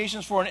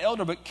qualifications for an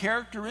elder, but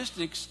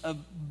characteristics of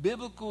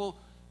biblical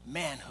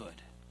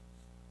manhood.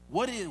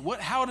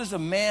 How does a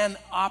man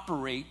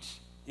operate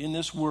in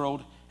this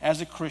world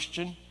as a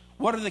Christian?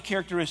 What are the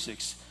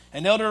characteristics?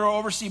 An elder or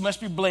overseer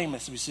must be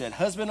blameless, we said.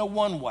 Husband of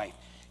one wife,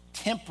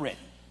 temperate,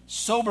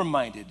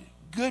 sober-minded,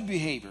 good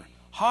behavior,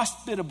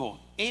 hospitable,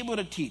 able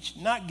to teach,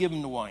 not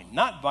given to wine,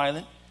 not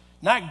violent,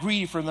 not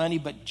greedy for money,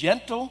 but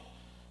gentle,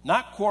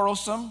 not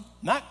quarrelsome,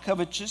 not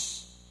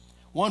covetous,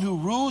 one who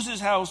rules his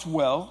house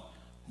well,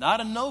 not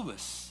a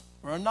novice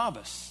or a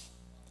novice,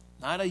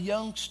 not a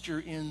youngster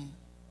in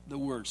the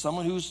word,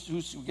 someone who's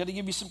we've got to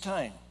give you some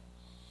time.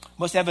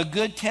 Must have a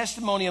good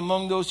testimony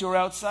among those who are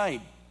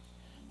outside.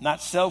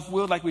 Not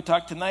self-willed like we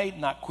talked tonight,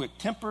 not quick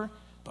temper,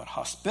 but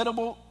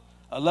hospitable,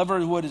 a lover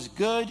of what is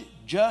good,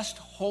 just,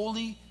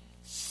 holy,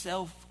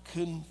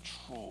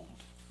 self-controlled.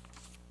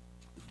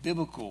 The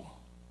biblical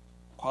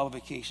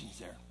qualifications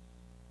there.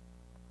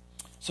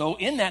 So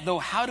in that, though,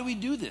 how do we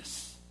do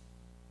this?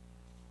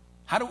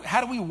 How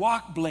do we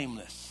walk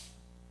blameless?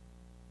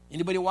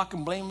 Anybody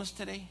walking blameless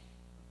today?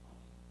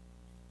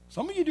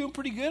 Some of you doing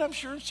pretty good, I'm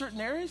sure, in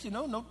certain areas,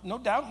 no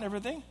doubt and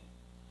everything.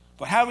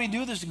 But how do we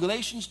do this?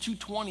 Galatians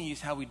 2:20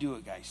 is how we do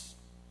it, guys.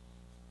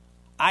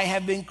 I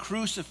have been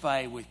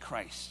crucified with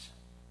Christ.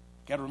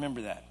 Got to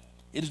remember that.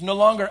 It is no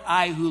longer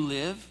I who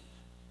live.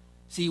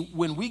 See,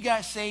 when we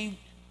got saved,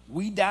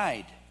 we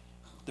died.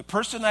 The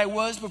person I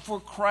was before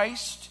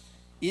Christ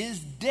is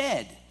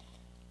dead.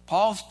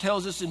 Paul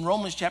tells us in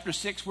Romans chapter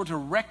 6, we're to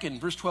reckon,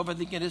 verse 12 I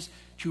think it is,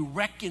 to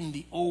reckon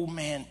the old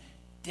man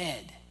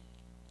dead.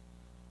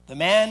 The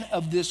man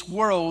of this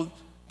world,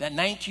 that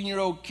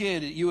 19-year-old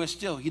kid at U.S.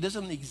 Steel, he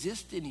doesn't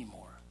exist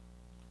anymore.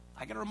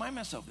 I got to remind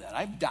myself that.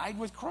 I've died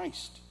with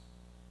Christ.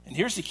 And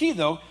here's the key,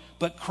 though.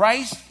 But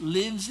Christ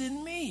lives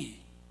in me.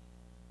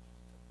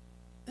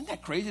 Isn't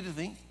that crazy to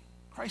think?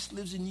 Christ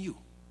lives in you.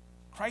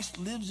 Christ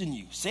lives in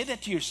you. Say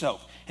that to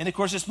yourself. And, of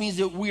course, this means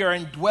that we are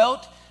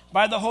indwelt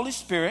by the Holy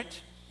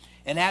Spirit.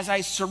 And as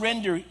I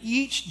surrender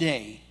each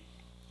day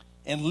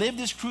and live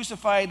this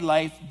crucified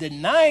life,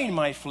 denying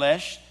my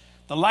flesh,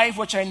 the life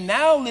which I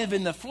now live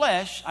in the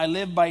flesh, I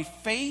live by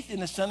faith in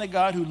the Son of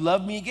God who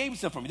loved me and gave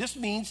himself for me. This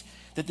means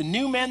that the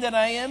new man that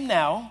I am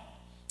now,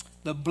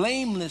 the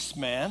blameless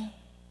man,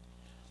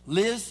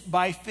 lives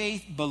by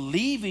faith,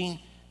 believing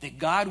that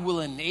God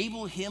will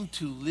enable him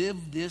to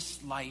live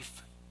this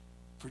life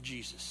for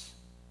Jesus.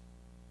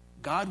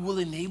 God will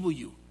enable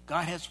you.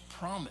 God has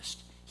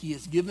promised. He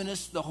has given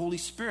us the Holy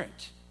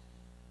Spirit.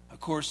 Of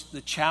course,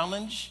 the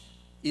challenge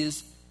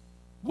is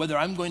whether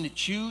I'm going to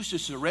choose to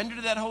surrender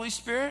to that Holy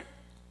Spirit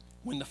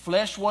when the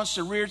flesh wants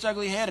to rear its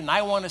ugly head and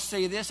I want to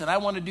say this and I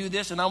want to do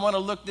this and I want to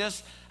look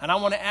this and I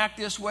want to act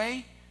this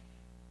way,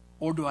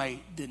 or do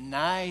I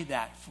deny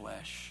that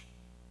flesh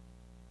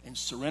and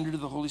surrender to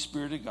the Holy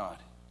Spirit of God?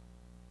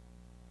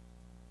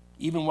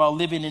 Even while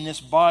living in this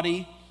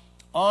body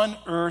on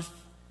earth,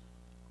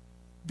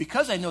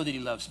 because I know that he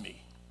loves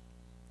me.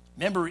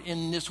 Remember,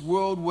 in this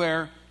world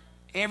where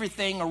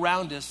everything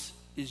around us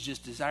is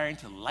just desiring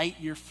to light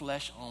your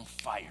flesh on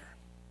fire,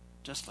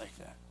 just like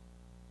that.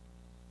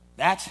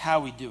 That's how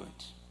we do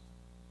it.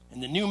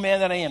 And the new man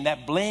that I am,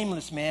 that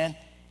blameless man,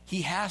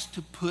 he has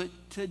to put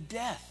to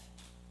death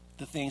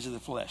the things of the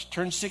flesh.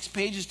 Turn 6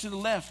 pages to the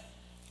left.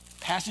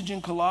 Passage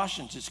in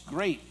Colossians. It's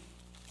great.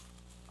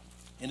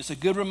 And it's a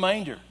good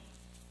reminder.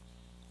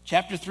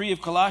 Chapter 3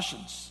 of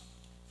Colossians.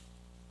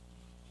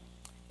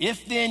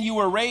 If then you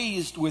were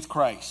raised with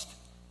Christ,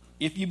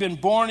 if you've been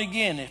born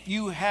again, if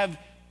you have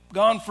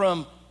gone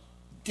from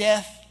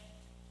death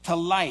to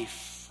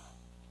life,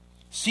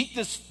 seek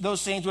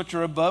those things which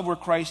are above where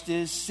Christ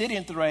is, sitting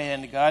at the right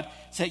hand of God.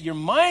 Set your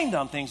mind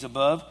on things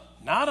above,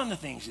 not on the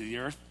things of the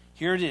earth.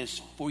 Here it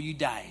is. For you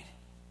died.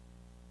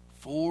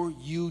 For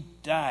you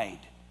died.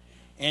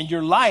 And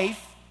your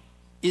life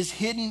is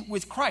hidden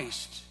with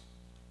Christ.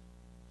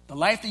 The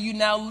life that you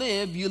now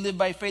live, you live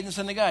by faith in the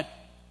Son of God,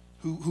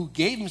 who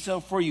gave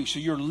himself for you. So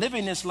you're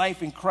living this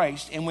life in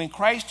Christ. And when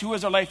Christ, who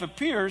is our life,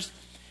 appears,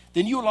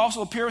 then you will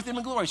also appear with him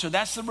in glory. So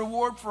that's the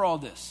reward for all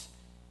this.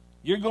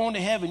 You're going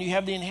to heaven. You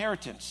have the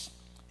inheritance.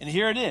 And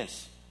here it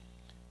is.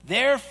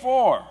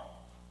 Therefore,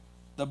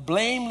 the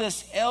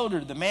blameless elder,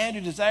 the man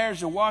who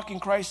desires to walk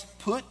in Christ,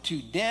 put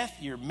to death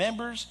your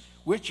members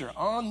which are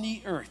on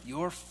the earth,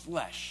 your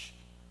flesh.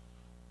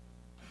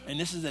 And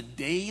this is a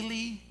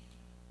daily,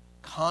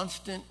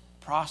 constant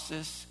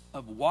process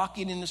of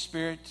walking in the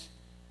Spirit,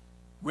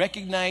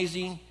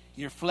 recognizing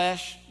your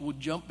flesh will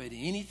jump at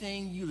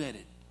anything you let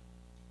it.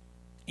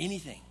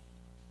 Anything.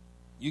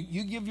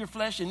 You give your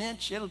flesh an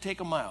inch, it'll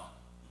take a mile.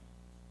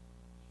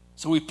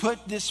 So we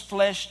put this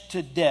flesh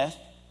to death,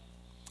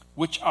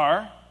 which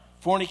are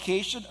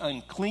fornication,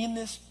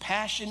 uncleanness,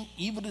 passion,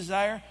 evil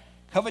desire,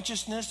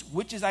 covetousness,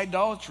 which is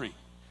idolatry.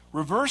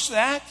 Reverse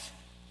that.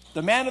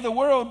 The man of the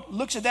world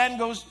looks at that and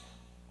goes,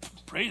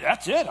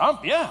 that's it.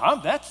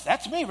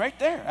 That's me right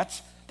there.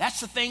 That's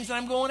the things that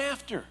I'm going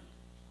after.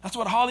 That's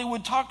what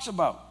Hollywood talks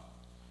about.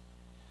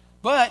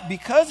 But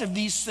because of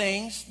these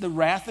things, the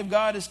wrath of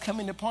God is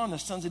coming upon the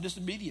sons of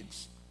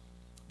disobedience.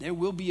 There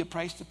will be a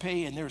price to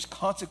pay, and there's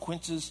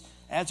consequences,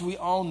 as we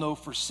all know,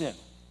 for sin,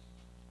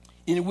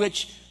 in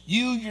which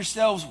you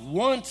yourselves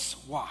once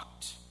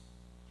walked.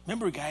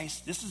 Remember,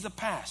 guys, this is the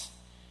past.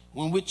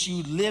 when which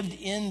you lived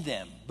in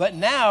them. But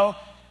now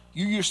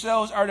you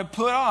yourselves are to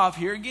put off,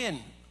 here again,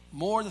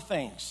 more of the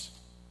things.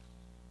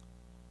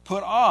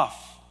 Put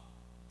off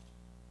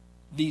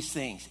these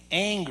things: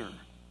 anger,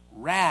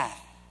 wrath,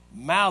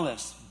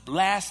 malice,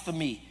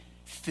 blasphemy,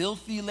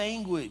 filthy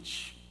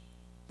language.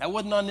 That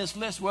wasn't on this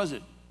list, was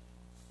it?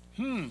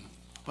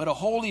 But a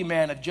holy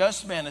man, a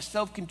just man, a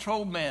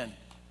self-controlled man,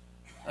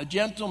 a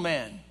gentle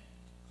man,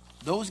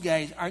 those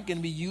guys aren't going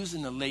to be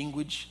using the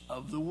language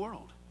of the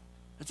world.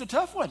 It's a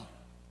tough one,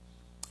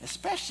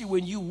 especially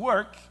when you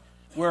work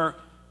where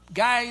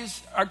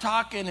guys are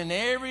talking in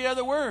every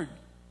other word.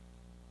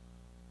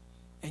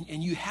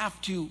 And you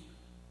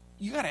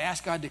got to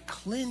ask God to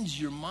cleanse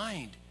your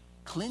mind,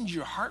 cleanse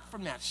your heart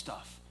from that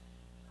stuff.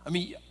 I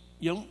mean,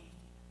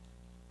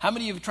 how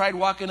many of you have tried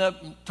walking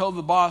up and told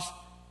the boss,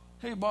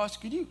 "Hey, boss,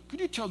 could you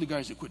tell the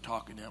guys to quit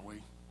talking that way?"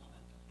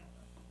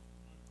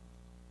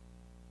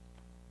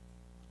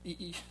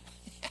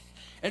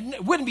 And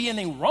it wouldn't be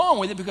anything wrong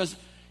with it, because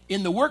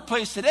in the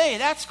workplace today,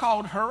 that's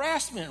called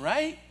harassment,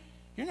 right?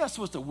 You're not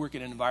supposed to work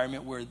in an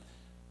environment where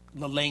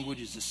the language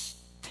is just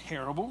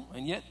terrible,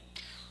 and yet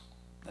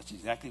that's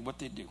exactly what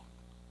they do.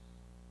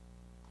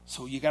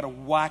 So you got to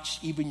watch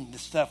even the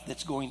stuff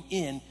that's going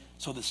in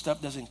so the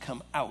stuff doesn't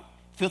come out.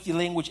 Filthy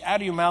language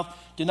out of your mouth.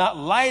 Do not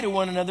lie to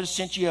one another,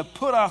 since you have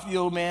put off the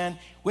old man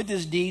with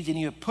his deeds, and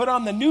you have put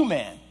on the new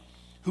man,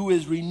 who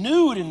is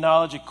renewed in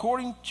knowledge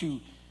according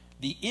to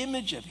the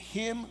image of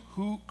him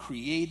who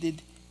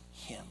created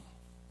him.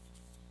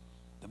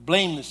 The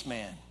blameless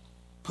man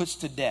puts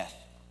to death.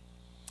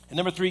 And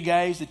number 3,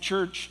 guys, the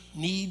church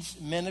needs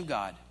men of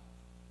God.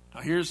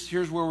 Now here's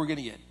where we're going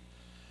to get.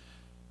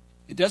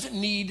 It doesn't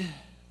need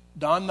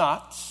Don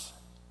Knotts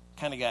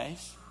kind of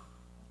guys,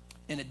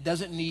 and it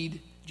doesn't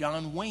need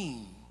John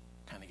Wayne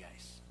kind of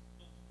guys.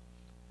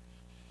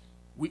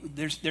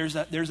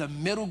 There's a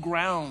middle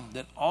ground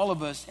that all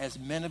of us as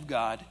men of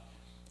God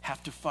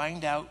have to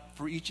find out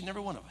for each and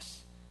every one of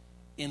us.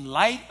 In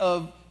light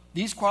of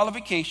these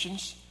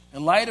qualifications,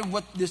 in light of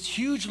what this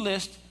huge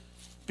list,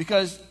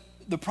 because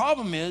the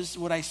problem is,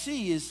 what I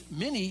see is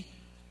many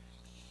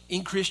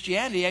in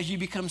Christianity, as you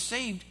become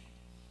saved,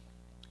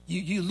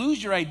 you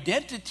lose your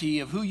identity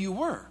of who you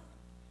were.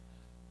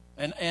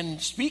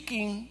 And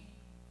speaking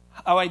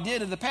how I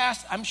did in the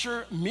past, I'm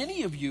sure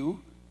many of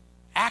you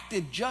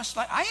acted just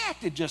like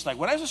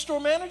when I was a store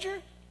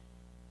manager.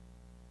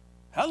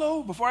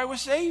 Hello, before I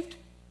was saved,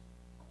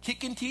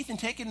 kicking teeth and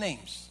taking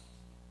names,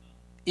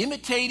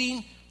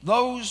 imitating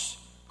those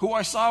who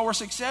I saw were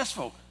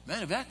successful.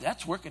 Man, if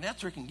that's working.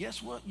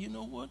 Guess what? You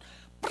know what?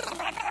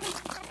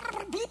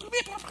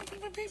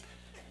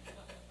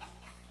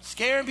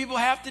 Scaring people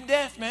half to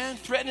death, man.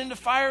 Threatening to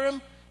fire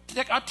them.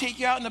 I'll take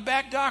you out in the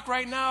back dock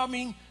right now. I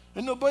mean,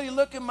 and nobody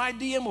looking. My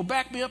DM will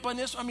back me up on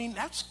this. I mean,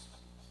 that's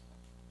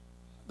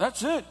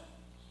it.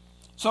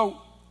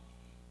 So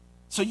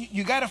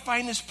you got to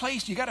find this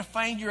place. You got to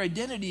find your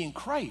identity in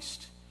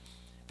Christ,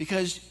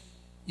 because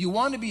you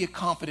want to be a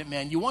confident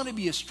man. You want to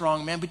be a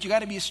strong man, but you got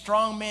to be a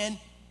strong man,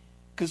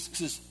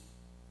 because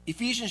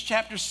Ephesians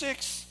chapter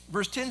 6,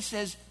 verse 10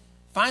 says,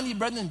 "Finally,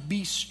 brethren,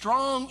 be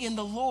strong in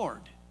the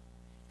Lord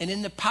and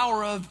in the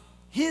power of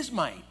his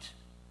might."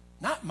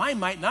 Not my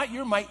might, not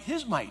your might,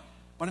 his might.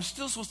 But I'm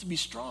still supposed to be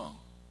strong,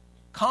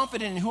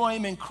 confident in who I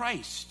am in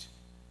Christ,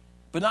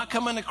 but not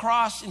coming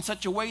across in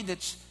such a way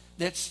that's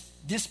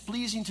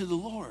displeasing to the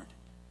Lord.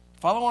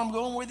 Follow where I'm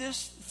going with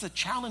this? It's a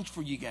challenge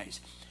for you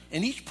guys.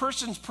 And each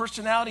person's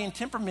personality and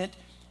temperament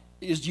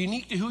is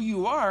unique to who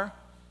you are,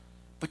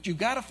 but you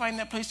got to find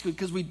that place,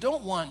 because we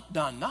don't want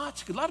Don Knotts.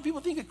 Because a lot of people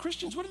think of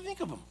Christians, what do they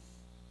think of them?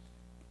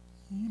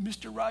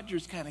 Mr.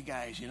 Rogers kind of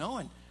guys,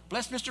 and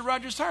bless Mr.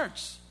 Rogers'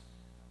 hearts.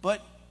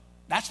 But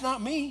that's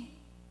not me.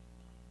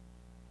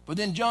 But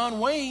then John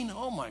Wayne,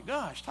 oh my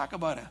gosh, talk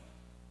about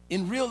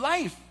in real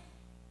life,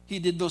 he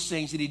did those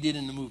things that he did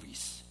in the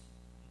movies.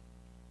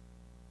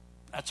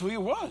 That's who he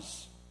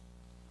was.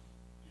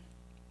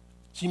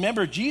 See,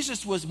 remember,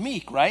 Jesus was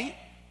meek, right?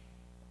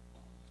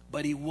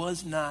 But he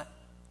was not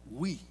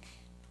weak.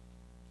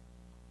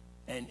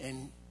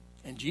 And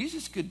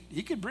Jesus could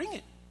bring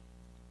it.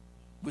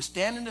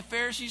 Withstanding the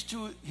Pharisees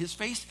to his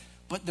face,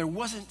 but there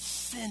wasn't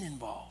sin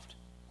involved.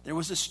 There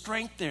was a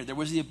strength there. There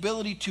was the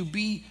ability to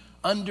be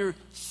under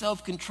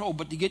self-control,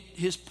 but to get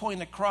his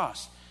point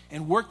across.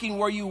 And working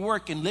where you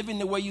work and living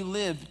the way you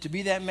live, to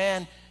be that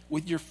man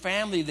with your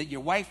family that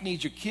your wife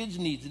needs, your kids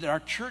needs, that our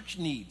church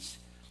needs.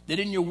 That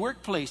in your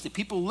workplace, that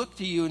people look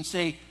to you and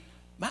say,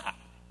 "Man,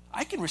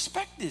 I can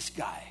respect this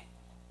guy.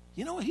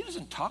 You know what? He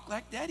doesn't talk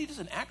like that. He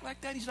doesn't act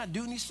like that. He's not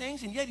doing these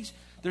things." And yet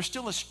there's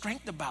still a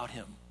strength about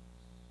him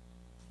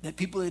that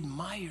people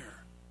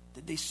admire,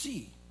 that they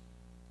see.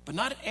 But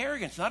not an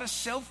arrogance, not a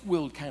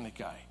self-willed kind of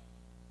guy.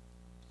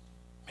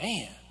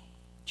 Man,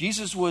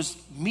 Jesus was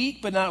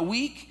meek but not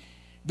weak.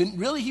 But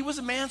really, he was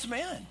a man's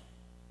man.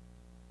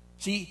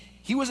 See,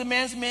 he was a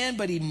man's man,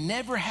 but he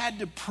never had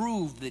to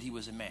prove that he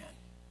was a man.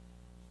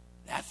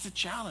 That's the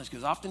challenge,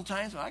 because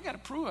oftentimes, I got to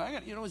prove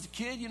it. As a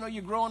kid,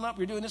 you're growing up,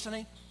 you're doing this and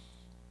that.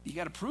 You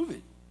got to prove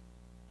it.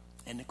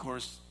 And of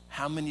course,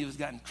 how many of us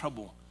got in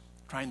trouble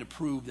trying to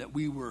prove that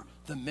we were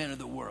the men of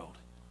the world?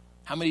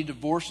 How many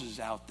divorces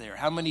out there?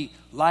 How many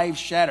lives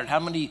shattered? How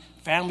many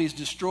families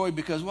destroyed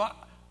because, well,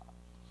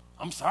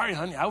 I'm sorry,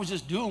 honey, I was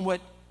just doing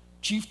what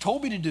Chief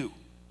told me to do,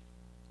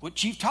 what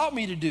Chief taught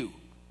me to do.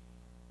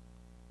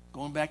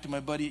 Going back to my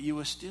buddy at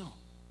U.S. Steel.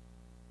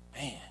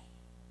 Man,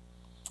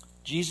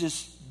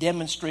 Jesus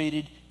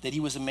demonstrated that he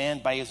was a man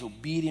by his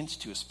obedience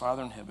to his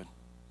Father in heaven.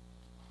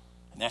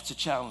 And that's a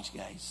challenge,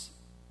 guys.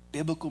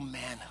 Biblical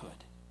manhood.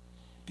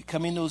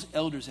 Becoming those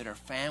elders that our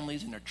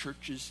families and our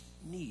churches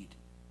need.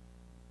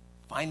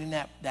 Finding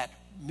that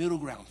middle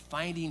ground.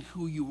 Finding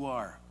who you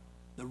are.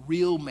 The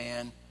real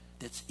man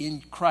that's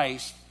in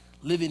Christ,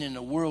 living in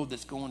a world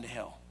that's going to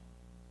hell.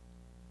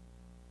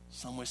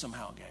 Some way,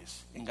 somehow,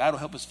 guys. And God will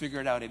help us figure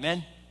it out.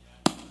 Amen?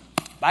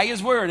 By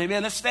his word.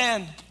 Amen. Let's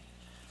stand.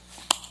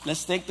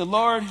 Let's thank the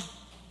Lord.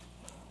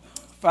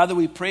 Father,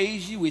 we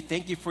praise you. We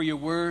thank you for your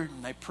word.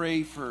 And I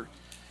pray for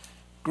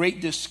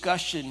great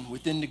discussion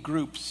within the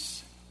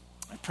groups.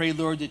 I pray,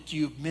 Lord, that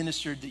you've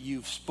ministered, that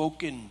you've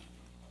spoken.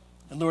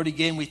 And Lord,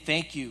 again, we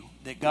thank you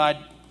that, God,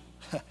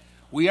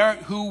 we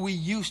aren't who we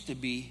used to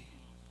be,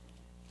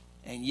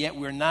 and yet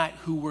we're not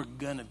who we're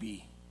going to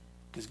be.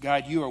 Because,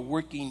 God, you are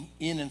working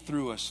in and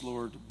through us,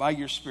 Lord, by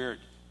your Spirit,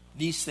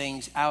 these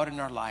things out in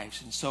our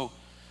lives. And so,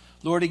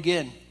 Lord,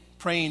 again,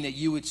 praying that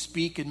you would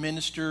speak and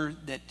minister,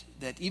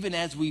 that even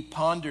as we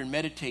ponder and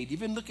meditate,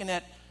 even looking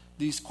at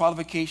these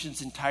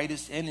qualifications in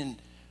Titus and in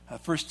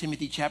 1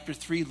 Timothy chapter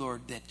 3,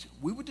 Lord, that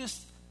we would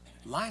just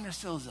line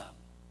ourselves up.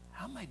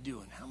 How am I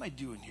doing? How am I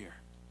doing here?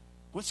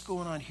 What's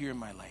going on here in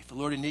my life?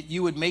 Lord, and that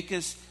you would make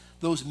us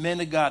those men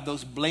of God,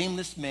 those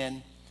blameless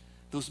men,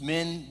 those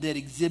men that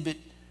exhibit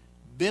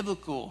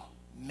biblical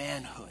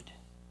manhood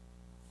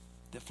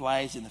that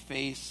flies in the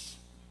face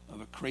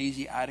of a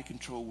crazy,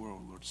 out-of-control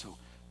world, Lord. So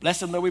bless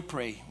them, Lord, we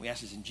pray. We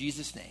ask this in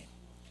Jesus' name.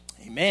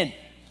 Amen.